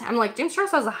highlight. I'm like, James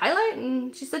Charles has a highlight?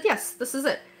 And she said, yes, this is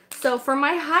it. So for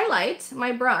my highlight,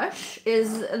 my brush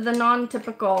is the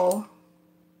non-typical,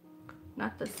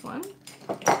 not this one.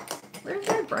 Where's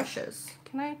my brushes?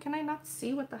 Can I not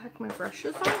see what the heck my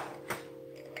brushes are?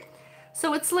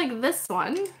 So it's like this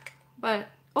one, but,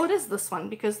 oh, it is this one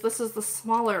because this is the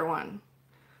smaller one.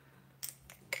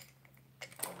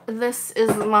 this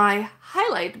is my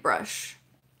highlight brush.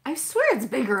 I swear it's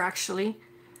bigger actually.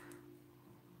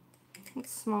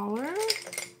 It's smaller.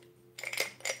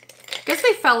 Guess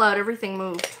they fell out, everything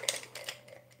moved.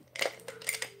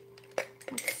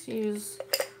 Let's use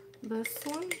this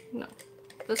one. No,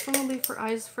 this one will be for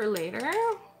eyes for later.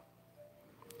 Am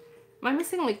I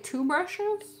missing like 2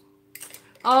 brushes?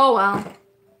 Oh well.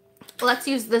 Let's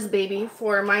use this baby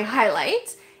for my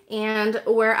highlight. And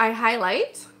where I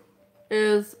highlight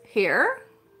is here.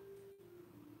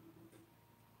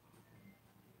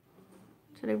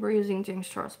 Today we're using James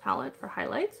Charles palette for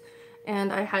highlights.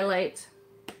 And I highlight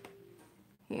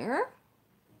here.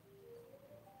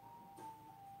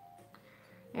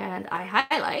 And I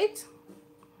highlight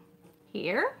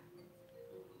here.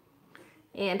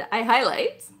 And I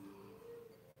highlight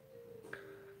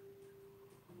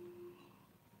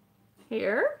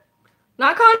here.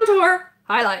 Not contour,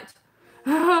 highlight.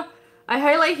 I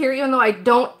highlight here even though I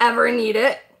don't ever need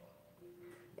it.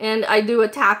 And I do a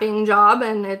tapping job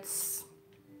and it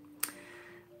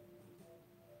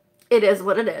is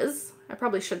what it is. I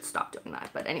probably should stop doing that,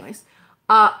 but anyways.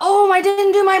 Oh, I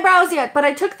didn't do my brows yet, but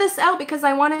I took this out because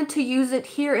I wanted to use it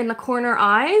here in the corner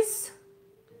eyes.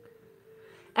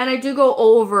 And I do go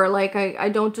over, like I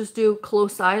don't just do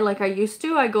close eye like I used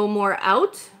to. I go more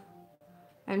out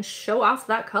and show off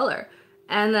that color.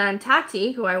 And then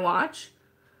Tati, who I watch,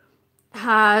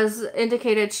 has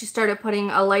indicated she started putting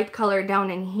a light color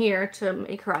down in here to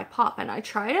make her eye pop. And I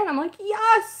tried it and I'm like,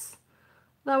 yes,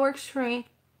 that works for me.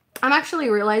 I'm actually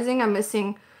realizing I'm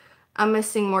missing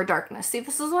more darkness. See,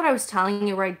 this is what I was telling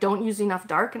you where I don't use enough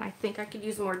dark and I think I could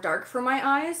use more dark for my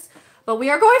eyes. But we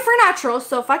are going for natural,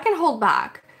 so if I can hold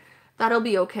back, that'll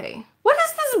be okay. What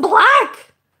is this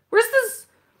black? Where's this?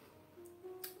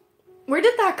 Where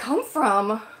did that come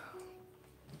from?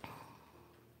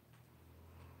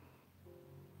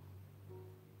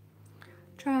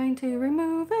 Trying to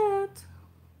remove it.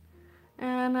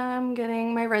 And I'm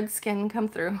getting my red skin come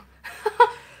through.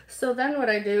 So then what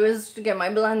I do is to get my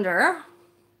blender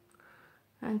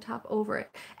and tap over it.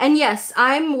 And yes,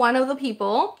 I'm one of the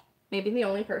people, maybe the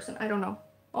only person, I don't know.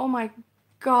 Oh my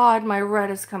God, my red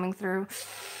is coming through.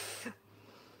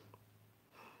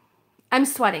 I'm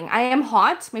sweating. I am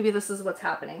hot. Maybe this is what's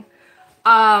happening.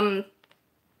 I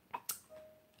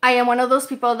am one of those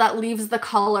people that leaves the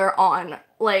color on.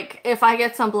 Like if I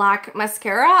get some black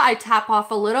mascara, I tap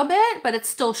off a little bit, but it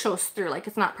still shows through. Like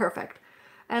it's not perfect.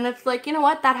 And it's like, you know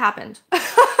what? That happened.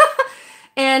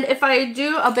 And if I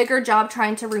do a bigger job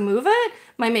trying to remove it,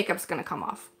 my makeup's going to come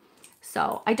off.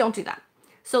 So I don't do that.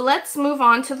 So let's move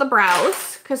on to the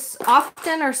brows, because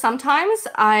often or sometimes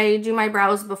I do my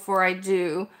brows before I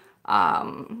do,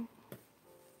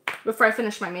 before I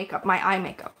finish my makeup, my eye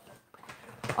makeup.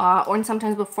 Or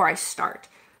sometimes before I start.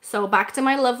 So back to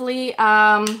my lovely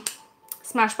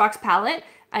Smashbox palette.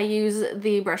 I use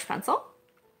the brush pencil.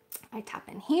 I tap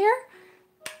in here.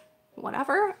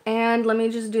 Whatever, and let me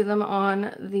just do them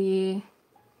on the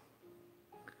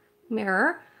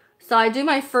mirror. So I do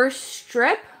my first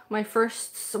strip, my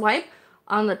first swipe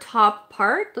on the top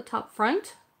part, the top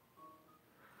front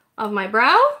of my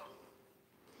brow,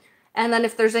 and then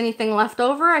if there's anything left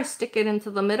over, I stick it into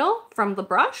the middle from the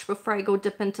brush before I go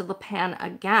dip into the pan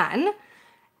again.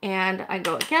 And I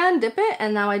go again, dip it,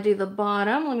 and now I do the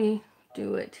bottom. Let me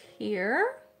do it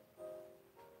here.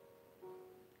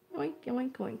 Oink,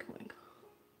 oink, oink, oink.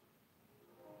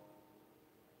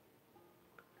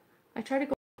 I try to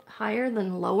go higher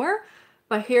than lower,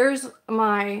 but here's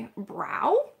my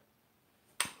brow.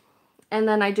 And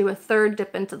then I do a third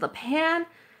dip into the pan,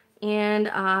 and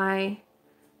I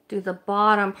do the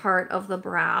bottom part of the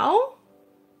brow.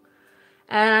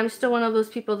 And I'm still one of those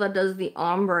people that does the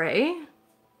ombre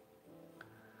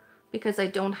because I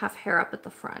don't have hair up at the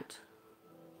front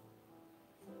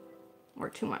or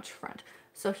too much front.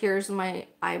 So here's my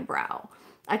eyebrow.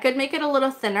 I could make it a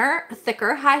little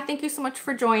thicker. Hi, thank you so much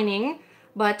for joining,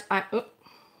 but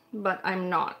I'm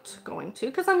not going to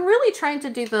because I'm really trying to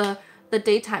do the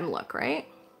daytime look, right?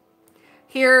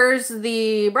 Here's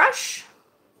the brush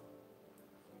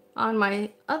on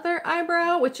my other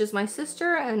eyebrow, which is my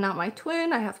sister and not my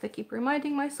twin. I have to keep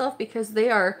reminding myself because they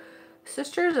are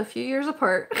sisters a few years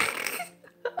apart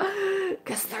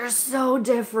because they're so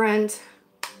different.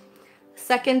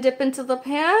 Second dip into the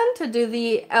pan to do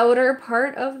the outer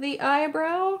part of the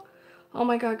eyebrow. Oh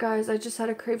my God, guys, I just had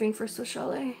a craving for Swiss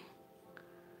chalet.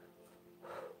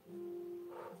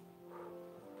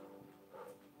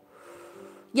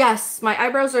 Yes, my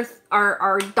eyebrows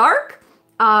are dark.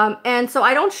 And so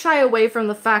I don't shy away from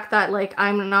the fact that like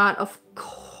I'm not, of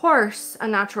course, a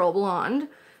natural blonde.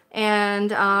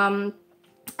 And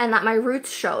and that my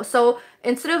roots show. So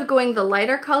instead of going the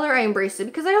lighter color, I embrace it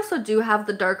because I also do have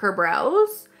the darker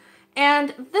brows.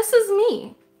 And this is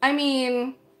me. I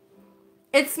mean,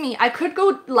 it's me. I could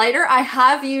go lighter. I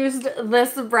have used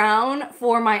this brown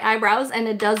for my eyebrows and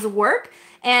it does work.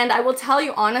 And I will tell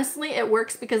you honestly, it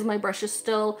works because my brush is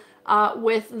still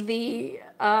with the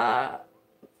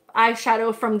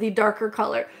eyeshadow from the darker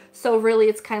color. So really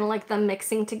it's kind of like them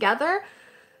mixing together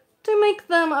to make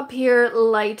them appear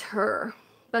lighter.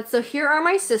 But so here are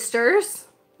my sisters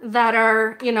that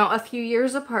are, you know, a few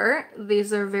years apart.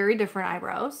 These are very different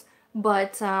eyebrows,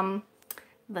 but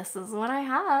this is what I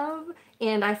have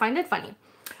and I find it funny.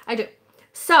 I do.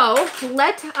 So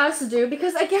let us do,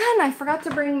 because again, I forgot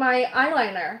to bring my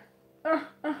eyeliner.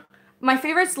 My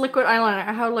favorite's liquid eyeliner.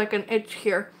 I have like an itch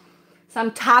here. So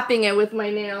I'm tapping it with my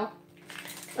nail.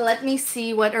 Let me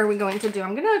see, what are we going to do?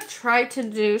 I'm gonna try to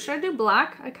do, should I do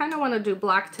black? I kind of want to do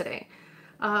black today.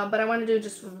 But I want to do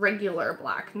just regular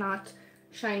black, not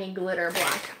shiny glitter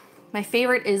black. My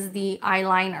favorite is the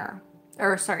eyeliner.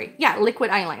 Or sorry, yeah, liquid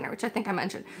eyeliner, which I think I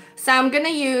mentioned. So I'm gonna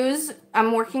use,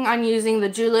 I'm working on using the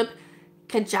Julep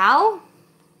Kajal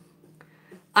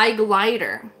Eye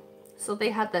Glider. So they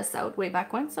had this out way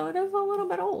back when, so it is a little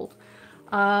bit old.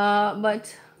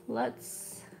 But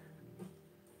let's,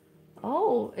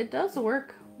 oh, it does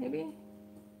work. Maybe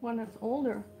when it's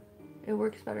older, it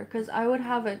works better because I would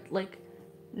have it like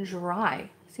dry.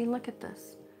 See, look at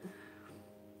this.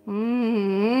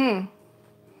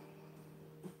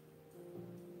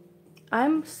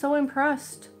 I'm so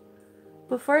impressed.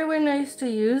 Before when I used to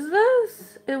use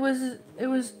this, it was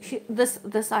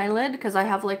this eyelid, because I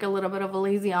have like a little bit of a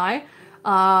lazy eye.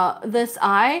 This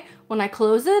eye, when I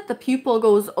close it, the pupil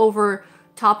goes over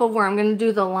top of where I'm gonna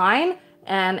do the line,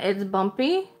 and it's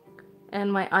bumpy,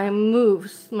 and my eye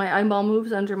moves. My eyeball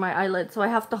moves under my eyelid, so I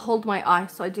have to hold my eye.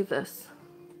 So I do this,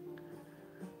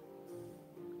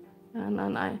 and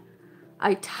then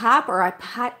I tap or I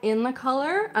pat in the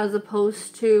color as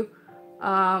opposed to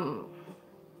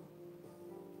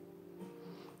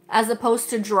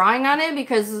drawing on it,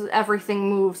 because everything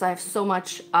moves. I have so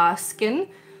much skin,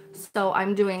 so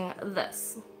I'm doing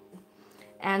this.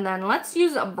 And then let's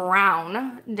use a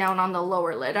brown down on the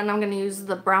lower lid, and I'm going to use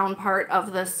the brown part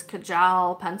of this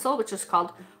Kajal pencil, which is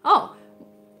called, oh,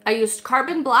 I used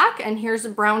carbon black, and here's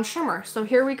a brown shimmer. So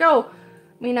here we go.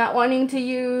 Me not wanting to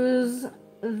use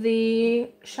the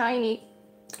shiny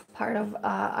part of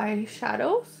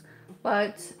eyeshadows,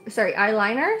 but sorry,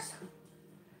 eyeliners,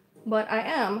 but I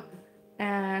am,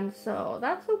 and so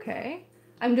that's okay.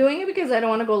 I'm doing it because I don't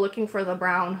want to go looking for the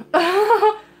brown,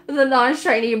 the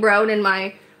non-shiny brown in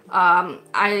my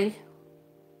eye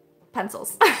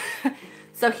pencils.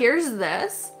 So here's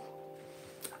this.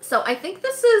 So I think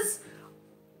this is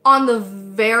on the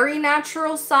very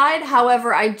natural side.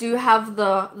 However, I do have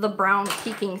the brown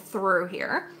peeking through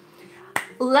here.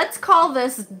 Let's call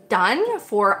this done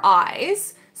for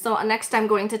eyes. So next I'm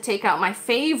going to take out my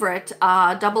favorite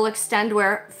double extend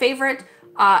wear, favorite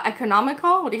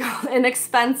economical, what do you call it,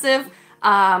 inexpensive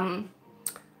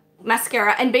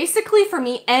mascara. And basically for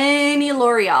me, any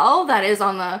L'Oreal that is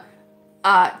on the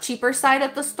cheaper side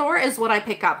at the store is what I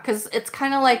pick up, because it's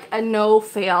kind of like a no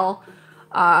fail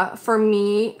for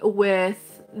me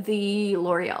with the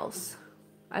L'Oreals.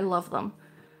 I love them.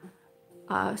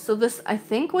 So this, I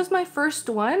think, was my first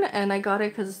one, and I got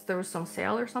it because there was some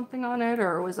sale or something on it,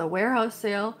 or it was a warehouse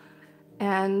sale.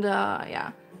 And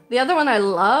yeah, the other one I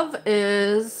love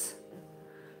is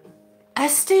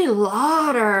Estee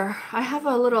Lauder. I have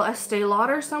a little Estee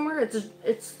Lauder somewhere.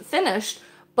 It's finished,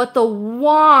 but the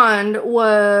wand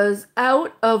was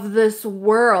out of this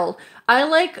world. I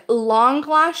like long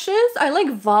lashes. I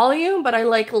like volume, but I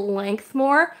like length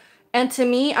more. And to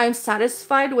me, I'm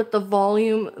satisfied with the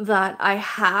volume that I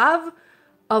have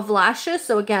of lashes.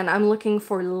 So again, I'm looking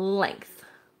for length.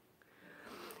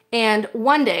 And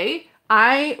one day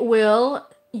I will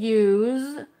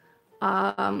use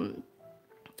falsies,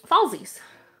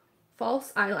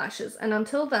 false eyelashes. And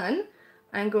until then,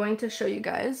 I'm going to show you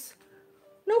guys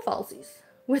no falsies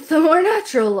with the more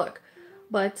natural look.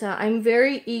 But I'm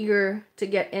very eager to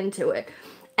get into it.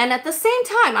 And at the same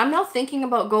time, I'm now thinking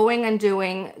about going and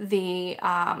doing the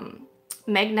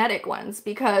magnetic ones,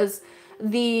 because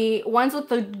the ones with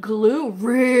the glue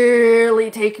really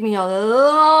take me a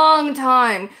long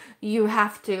time. You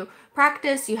have to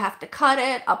practice, you have to cut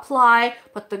it, apply,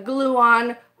 put the glue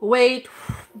on, wait,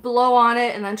 blow on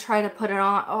it, and then try to put it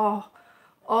on.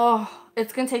 Oh,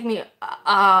 it's gonna take me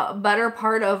a better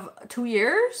part of 2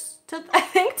 years to, I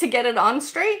think, to get it on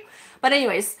straight. But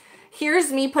anyways,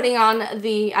 here's me putting on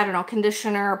the, I don't know,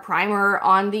 conditioner or primer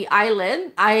on the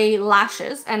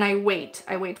eyelashes, and I wait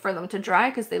for them to dry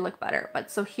because they look better.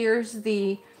 But so here's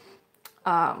the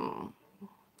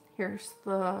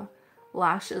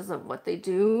lashes of what they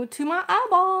do to my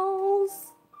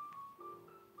eyeballs.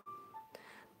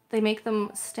 They make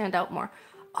them stand out more.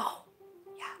 Oh,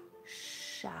 yeah,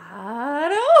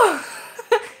 shadow.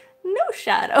 No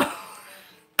shadow.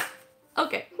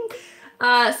 Okay.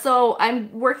 So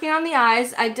I'm working on the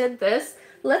eyes. I did this.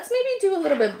 Let's maybe do a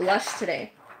little bit of blush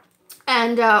today.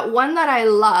 And one that I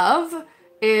love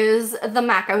is the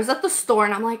MAC. I was at the store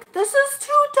and I'm like, this is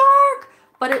too dark,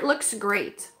 but it looks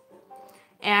great.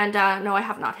 And no, I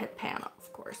have not hit pan,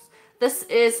 of course. This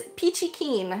is Peachy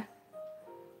Keen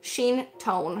Sheer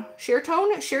Tone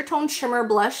Shimmer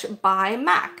Blush by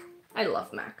MAC. I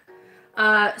love MAC.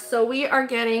 So we are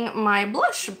getting my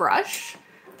blush brush,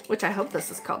 which I hope this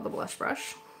is called the blush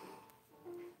brush.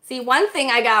 See, one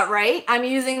thing I got right, I'm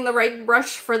using the right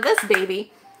brush for this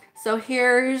baby. So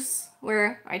here's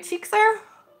where my cheeks are.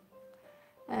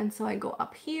 And so I go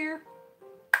up here.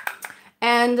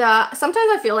 And sometimes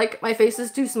I feel like my face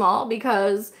is too small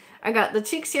because I got the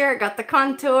cheeks here, I got the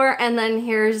contour, and then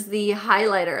here's the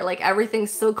highlighter. Like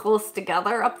everything's so close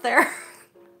together up there.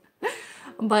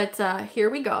 But here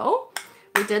we go.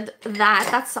 We did that.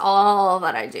 That's all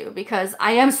that I do because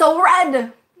I am so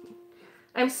red.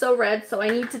 I'm so red, so I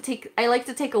like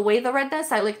to take away the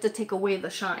redness. I like to take away the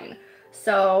shine.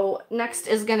 So next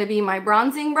is going to be my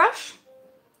bronzing brush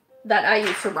that I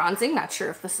use for bronzing. Not sure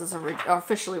if this is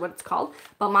officially what it's called,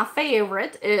 but my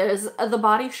favorite is the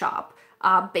Body Shop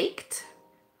Baked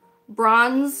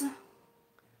Bronze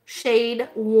Shade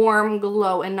Warm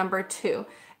Glow in number 2.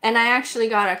 And I actually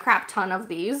got a crap ton of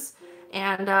these,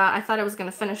 and I thought I was going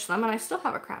to finish them, and I still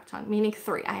have a crap ton, meaning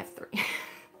 3. I have 3.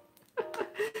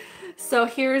 So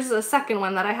here's the second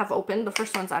one that I have opened. The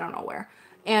first one's I don't know where.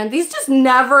 And these just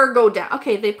never go down.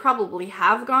 Okay, they probably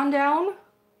have gone down.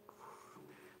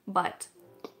 But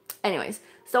anyways,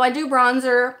 so I do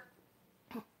bronzer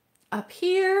up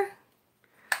here.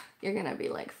 You're going to be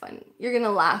like fun. You're going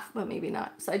to laugh, but maybe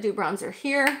not. So I do bronzer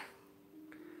here,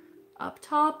 up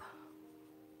top.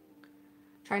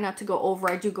 Try not to go over.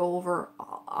 I do go over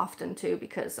often too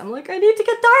because I'm like, I need to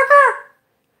get darker.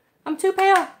 I'm too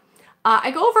pale.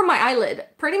 I go over my eyelid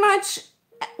pretty much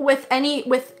with any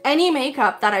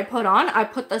makeup that I put on. I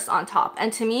put this on top,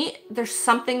 and to me, there's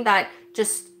something that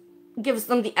just gives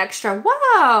them the extra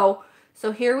wow.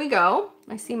 So here we go.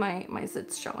 I see my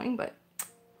zits showing, but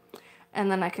and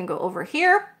then I can go over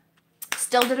here.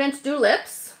 Still didn't do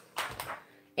lips,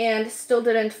 and still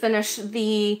didn't finish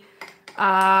the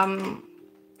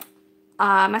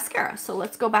mascara. So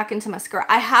let's go back into mascara.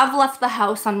 I have left the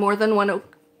house on more than one.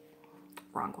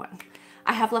 Wrong one.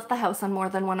 I have left the house on more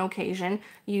than one occasion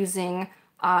using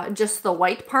just the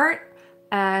white part,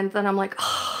 and then I'm like,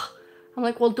 oh. I'm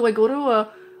like, well, do I go to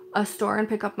a store and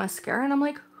pick up mascara? And I'm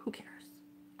like, who cares?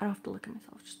 I don't have to look at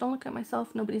myself. Just don't look at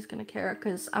myself. Nobody's gonna care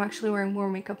because I'm actually wearing more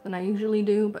makeup than I usually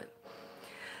do. But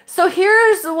so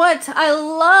here's what I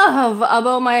love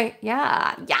about my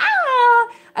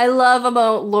I love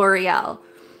about L'Oreal.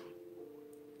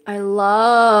 I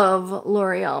love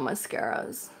L'Oreal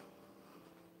mascaras.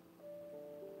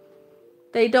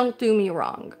 They don't do me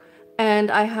wrong.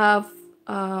 And I have,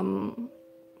 I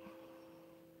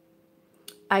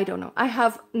don't know. I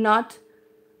have not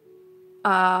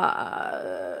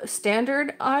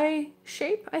standard eye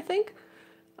shape, I think.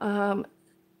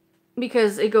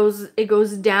 Because it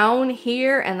goes down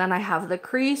here, and then I have the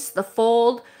crease, the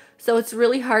fold. So it's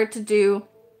really hard to do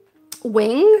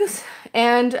wings.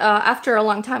 And after a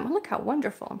long time, oh, look how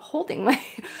wonderful. I'm holding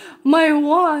my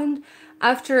wand.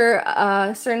 After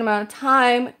a certain amount of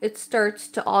time, it starts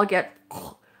to all get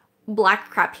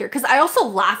black crap here. Because I also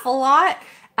laugh a lot.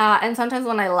 And sometimes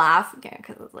when I laugh, again,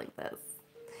 because it's like this,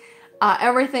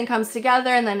 everything comes together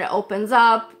and then it opens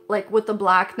up, like with the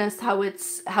blackness, how it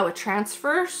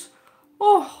transfers.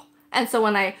 Oh, and so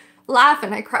when I laugh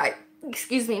and I cry,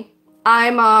 excuse me,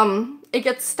 it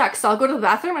gets stuck. So I'll go to the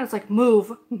bathroom and it's like,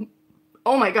 move.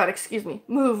 Oh my God, excuse me,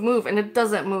 move. And it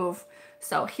doesn't move.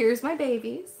 So here's my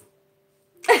babies.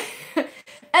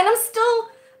 And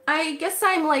I guess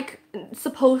I'm like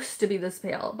supposed to be this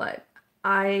pale, but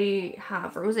I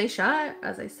have rosacea,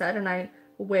 as I said, and I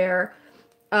wear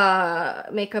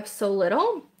makeup so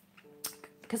little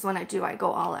because when I do, I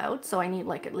go all out. So I need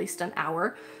like at least an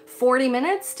hour, 40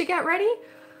 minutes to get ready.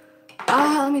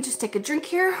 Let me just take a drink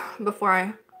here before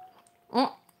I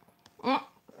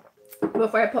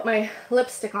put my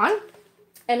lipstick on.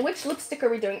 And which lipstick are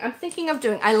we doing? I'm thinking of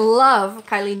doing, I love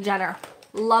Kylie Jenner.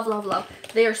 Love.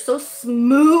 They are so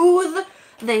smooth.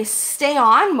 They stay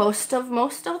on most of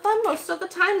the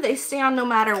time. They stay on no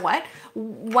matter what.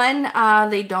 When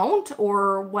they don't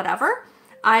or whatever,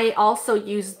 I also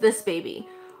use this baby,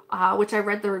 which I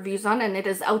read the reviews on, and it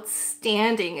is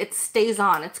outstanding. It stays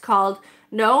on. It's called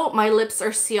No, My Lips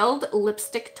Are Sealed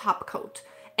Lipstick Top Coat.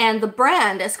 And the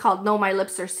brand is called No, My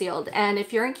Lips Are Sealed. And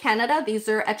if you're in Canada, these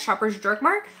are at Shoppers Drug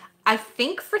Mart, I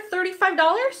think for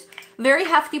 $35. Very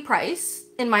hefty price,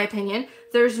 in my opinion.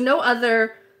 There's no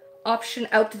other option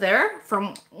out there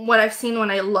from what I've seen when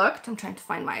I looked. I'm trying to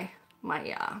find my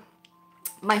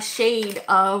shade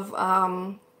of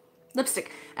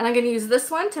lipstick. And I'm going to use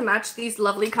this one to match these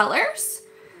lovely colors.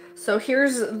 So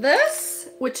here's this,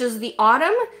 which is the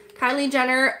Autumn Kylie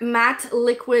Jenner Matte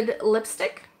Liquid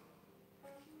Lipstick.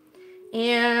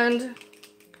 And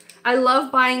I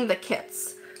love buying the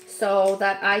kits so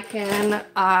that I can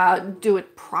do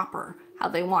it proper, how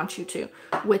they want you to,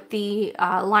 with the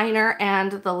liner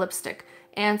and the lipstick.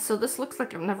 And so this looks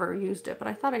like I've never used it, but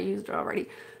I thought I used it already.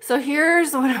 So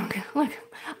here's what I'm gonna look.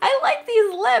 I like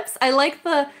these lips. I like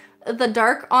the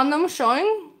dark on them,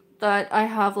 showing that I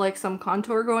have like some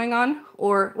contour going on,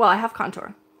 or, well, I have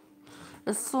contour.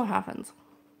 This is what happens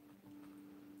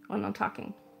when I'm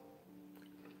talking.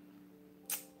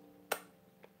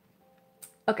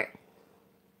 Okay.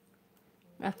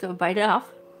 I have to bite it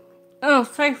off. Oh,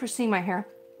 sorry for seeing my hair.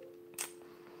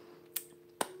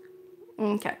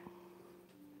 Okay.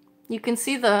 You can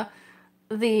see the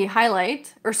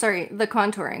highlight, or sorry, the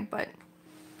contouring, but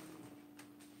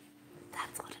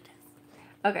that's what it is.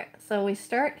 Okay, so we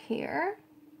start here.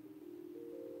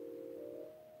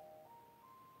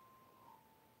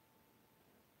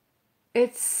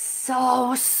 It's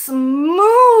so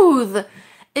smooth.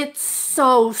 It's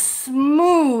so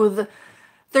smooth.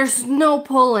 There's no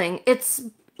pulling. It's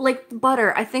like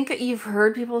butter. I think you've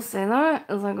heard people say that.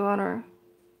 It's like butter.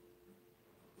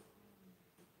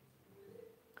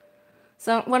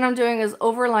 So what I'm doing is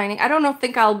overlining. I don't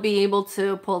think I'll be able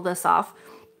to pull this off,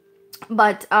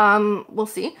 but we'll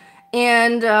see.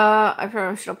 And I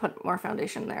probably should have put more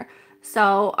foundation there.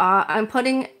 So I'm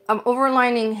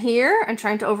overlining here and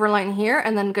trying to overline here,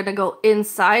 and then gonna go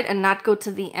inside and not go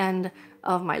to the end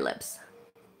of my lips.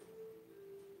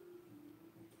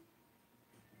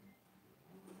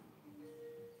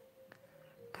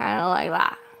 Kind of like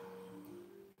that.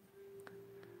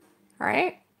 All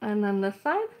right, and then this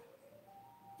side.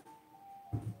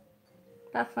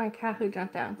 That's my cat who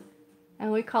jumped down.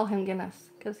 And we call him Guinness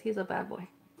because he's a bad boy.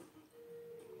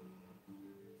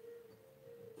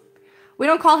 We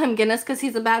don't call him Guinness because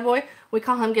he's a bad boy. We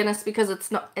call him Guinness because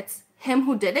it's him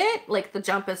who did it. Like, the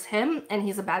jump is him and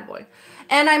he's a bad boy.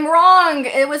 And I'm wrong.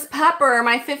 It was Pepper,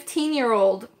 my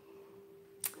 15-year-old.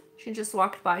 She just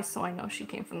walked by, so I know she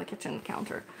came from the kitchen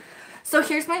counter. So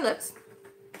here's my lips.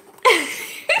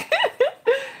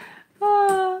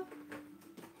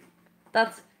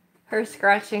 That's her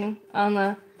scratching on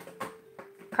the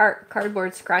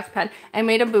cardboard scratch pad. I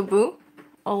made a boo-boo.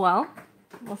 Oh well.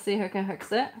 We'll see who can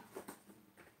fix it.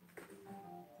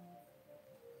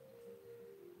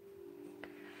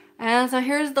 And so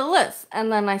here's the list.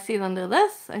 And then I see them do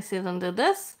this. I see them do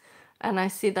this. And I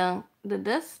see them do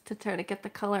this to try to get the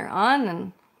color on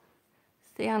and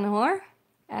stay on more.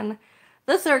 And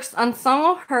this works on some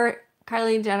of her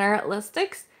Kylie Jenner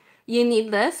lipsticks. You need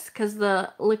this because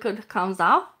the liquid comes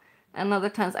off. And other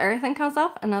times everything comes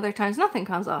off. And other times nothing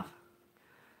comes off.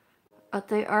 But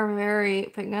they are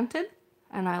very pigmented.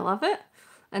 And I love it.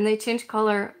 And they change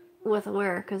color with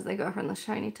wear because they go from the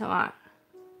shiny to matte.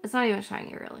 It's not even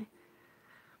shiny, really.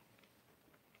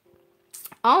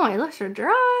 Oh, my lips are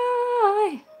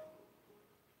dry.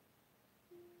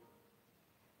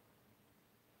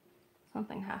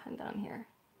 Something happened down here.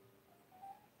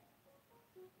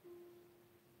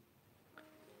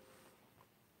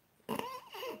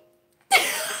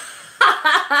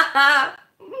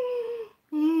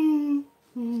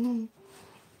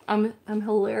 I'm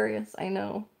hilarious, I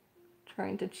know.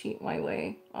 Trying to cheat my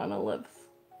way on a lips.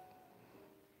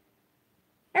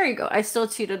 There you go. I still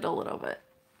cheated a little bit.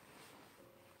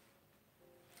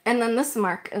 And then this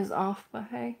mark is off, but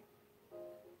hey.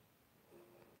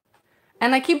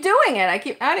 And I keep doing it. I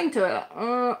keep adding to it.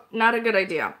 Not a good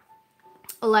idea.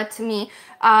 Let me,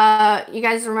 you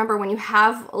guys remember when you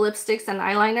have lipsticks and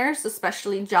eyeliners,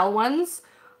 especially gel ones,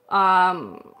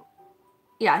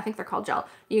 yeah, I think they're called gel.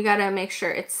 You gotta make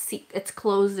sure it's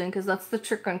closed in, because that's the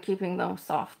trick on keeping them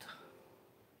soft.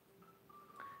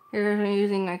 Here I'm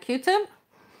using a Q-tip,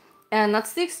 and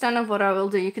that's the extent of what I will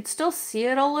do. You could still see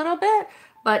it a little bit,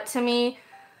 but to me,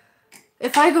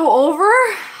 if I go over,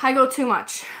 I go too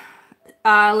much.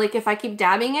 Like if I keep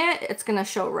dabbing it, it's gonna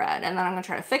show red, and then I'm gonna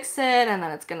try to fix it, and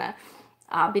then it's gonna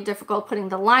be difficult putting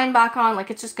the line back on. Like,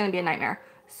 it's just going to be a nightmare.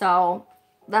 So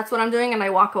that's what I'm doing, and I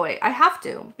walk away. I have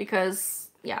to, because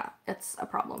yeah, it's a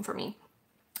problem for me.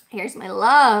 Here's my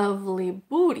lovely,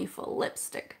 beautiful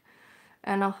lipstick.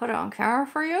 And I'll put it on camera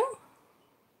for you.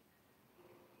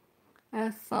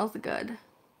 It smells good.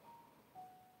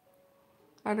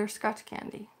 Butterscotch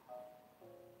candy.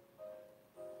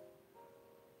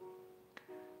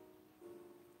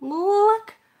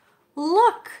 Look!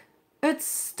 Look! It's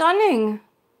stunning!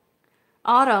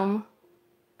 Autumn.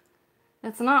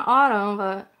 It's not autumn,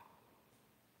 but...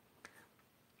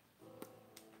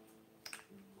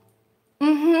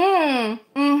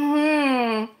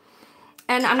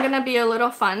 And I'm gonna be a little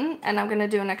fun, and I'm gonna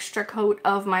do an extra coat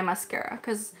of my mascara,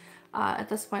 because at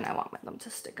this point I want them to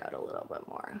stick out a little bit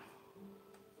more.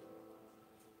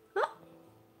 Oh.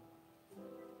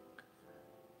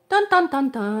 Dun dun dun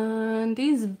dun!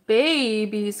 These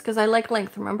babies, because I like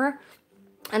length, remember?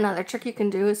 Another trick you can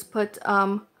do is put, did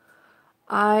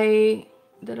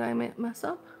I mess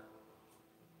up?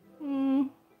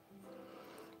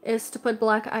 Is to put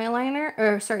black eyeliner,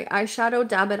 or sorry, eyeshadow,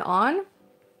 dab it on,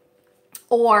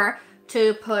 or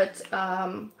to put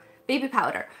baby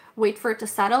powder. Wait for it to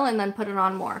settle and then put it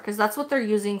on more, because that's what they're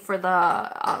using for the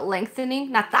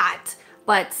lengthening. Not that,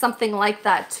 but something like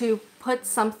that, to put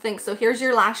something. So here's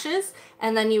your lashes,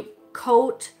 and then you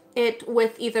coat it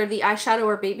with either the eyeshadow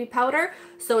or baby powder,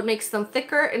 so it makes them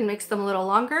thicker, it makes them a little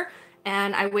longer.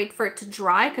 And I wait for it to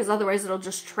dry, because otherwise it'll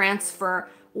just transfer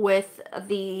with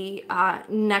the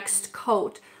next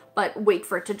coat. But wait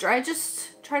for it to dry.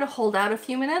 Just try to hold out a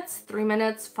few minutes, 3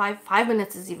 minutes, 5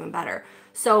 minutes is even better.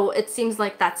 So it seems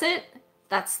like that's it.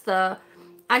 That's the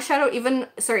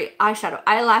eyeshadow,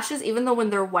 eyelashes, even though when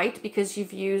they're white because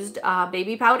you've used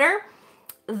baby powder,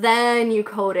 then you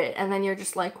coat it, and then you're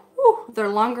just like, whew, they're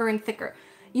longer and thicker.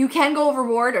 You can go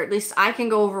overboard, or at least I can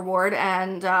go overboard,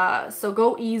 and so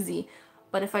go easy.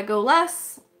 But if I go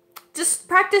less, just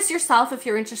practice yourself if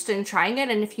you're interested in trying it,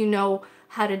 and if you know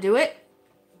how to do it.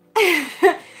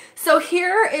 So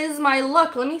here is my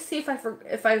look. Let me see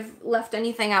if I've left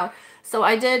anything out. So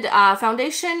I did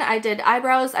foundation, I did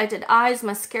eyebrows, I did eyes,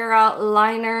 mascara,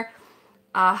 liner,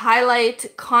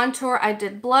 highlight, contour, I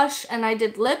did blush, and I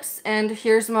did lips. And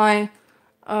here's my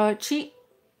cheat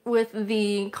with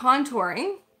the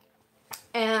contouring.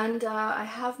 And I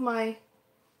have my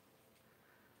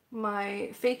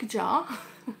fake jaw.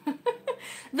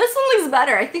 This one looks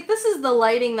better. I think this is the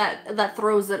lighting that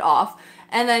throws it off.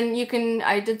 And then you can,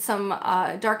 I did some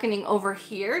darkening over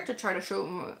here to try to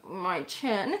show my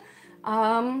chin.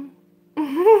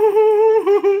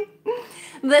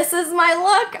 This is my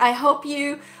look. I hope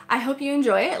you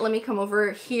enjoy it. Let me come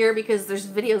over here, because there's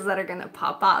videos that are gonna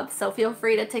pop up, so feel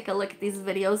free to take a look at these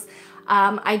videos.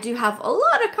 I do have a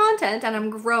lot of content, and I'm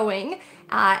growing,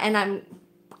 and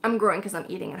I'm growing because I'm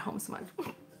eating at home so much.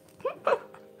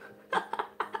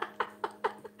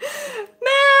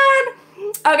 Man!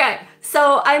 Okay,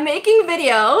 so I'm making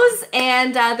videos,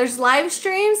 and there's live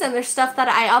streams, and there's stuff that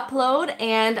I upload,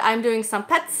 and I'm doing some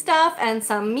pet stuff and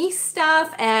some me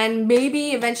stuff, and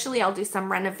maybe eventually I'll do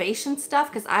some renovation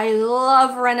stuff, because I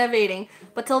love renovating.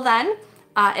 But till then,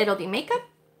 it'll be makeup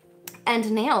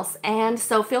and nails. And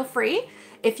so feel free,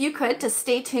 if you could, to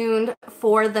stay tuned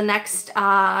for the next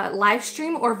live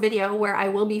stream or video where I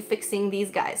will be fixing these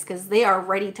guys, because they are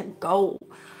ready to go.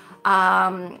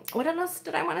 What else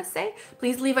did I want to say?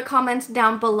 Please leave a comment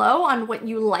down below on what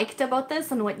you liked about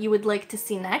this and what you would like to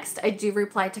see next. I do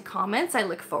reply to comments. I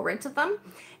look forward to them.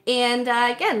 And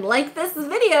again, like this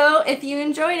video if you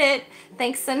enjoyed it.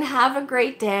 Thanks, and have a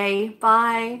great day.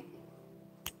 Bye.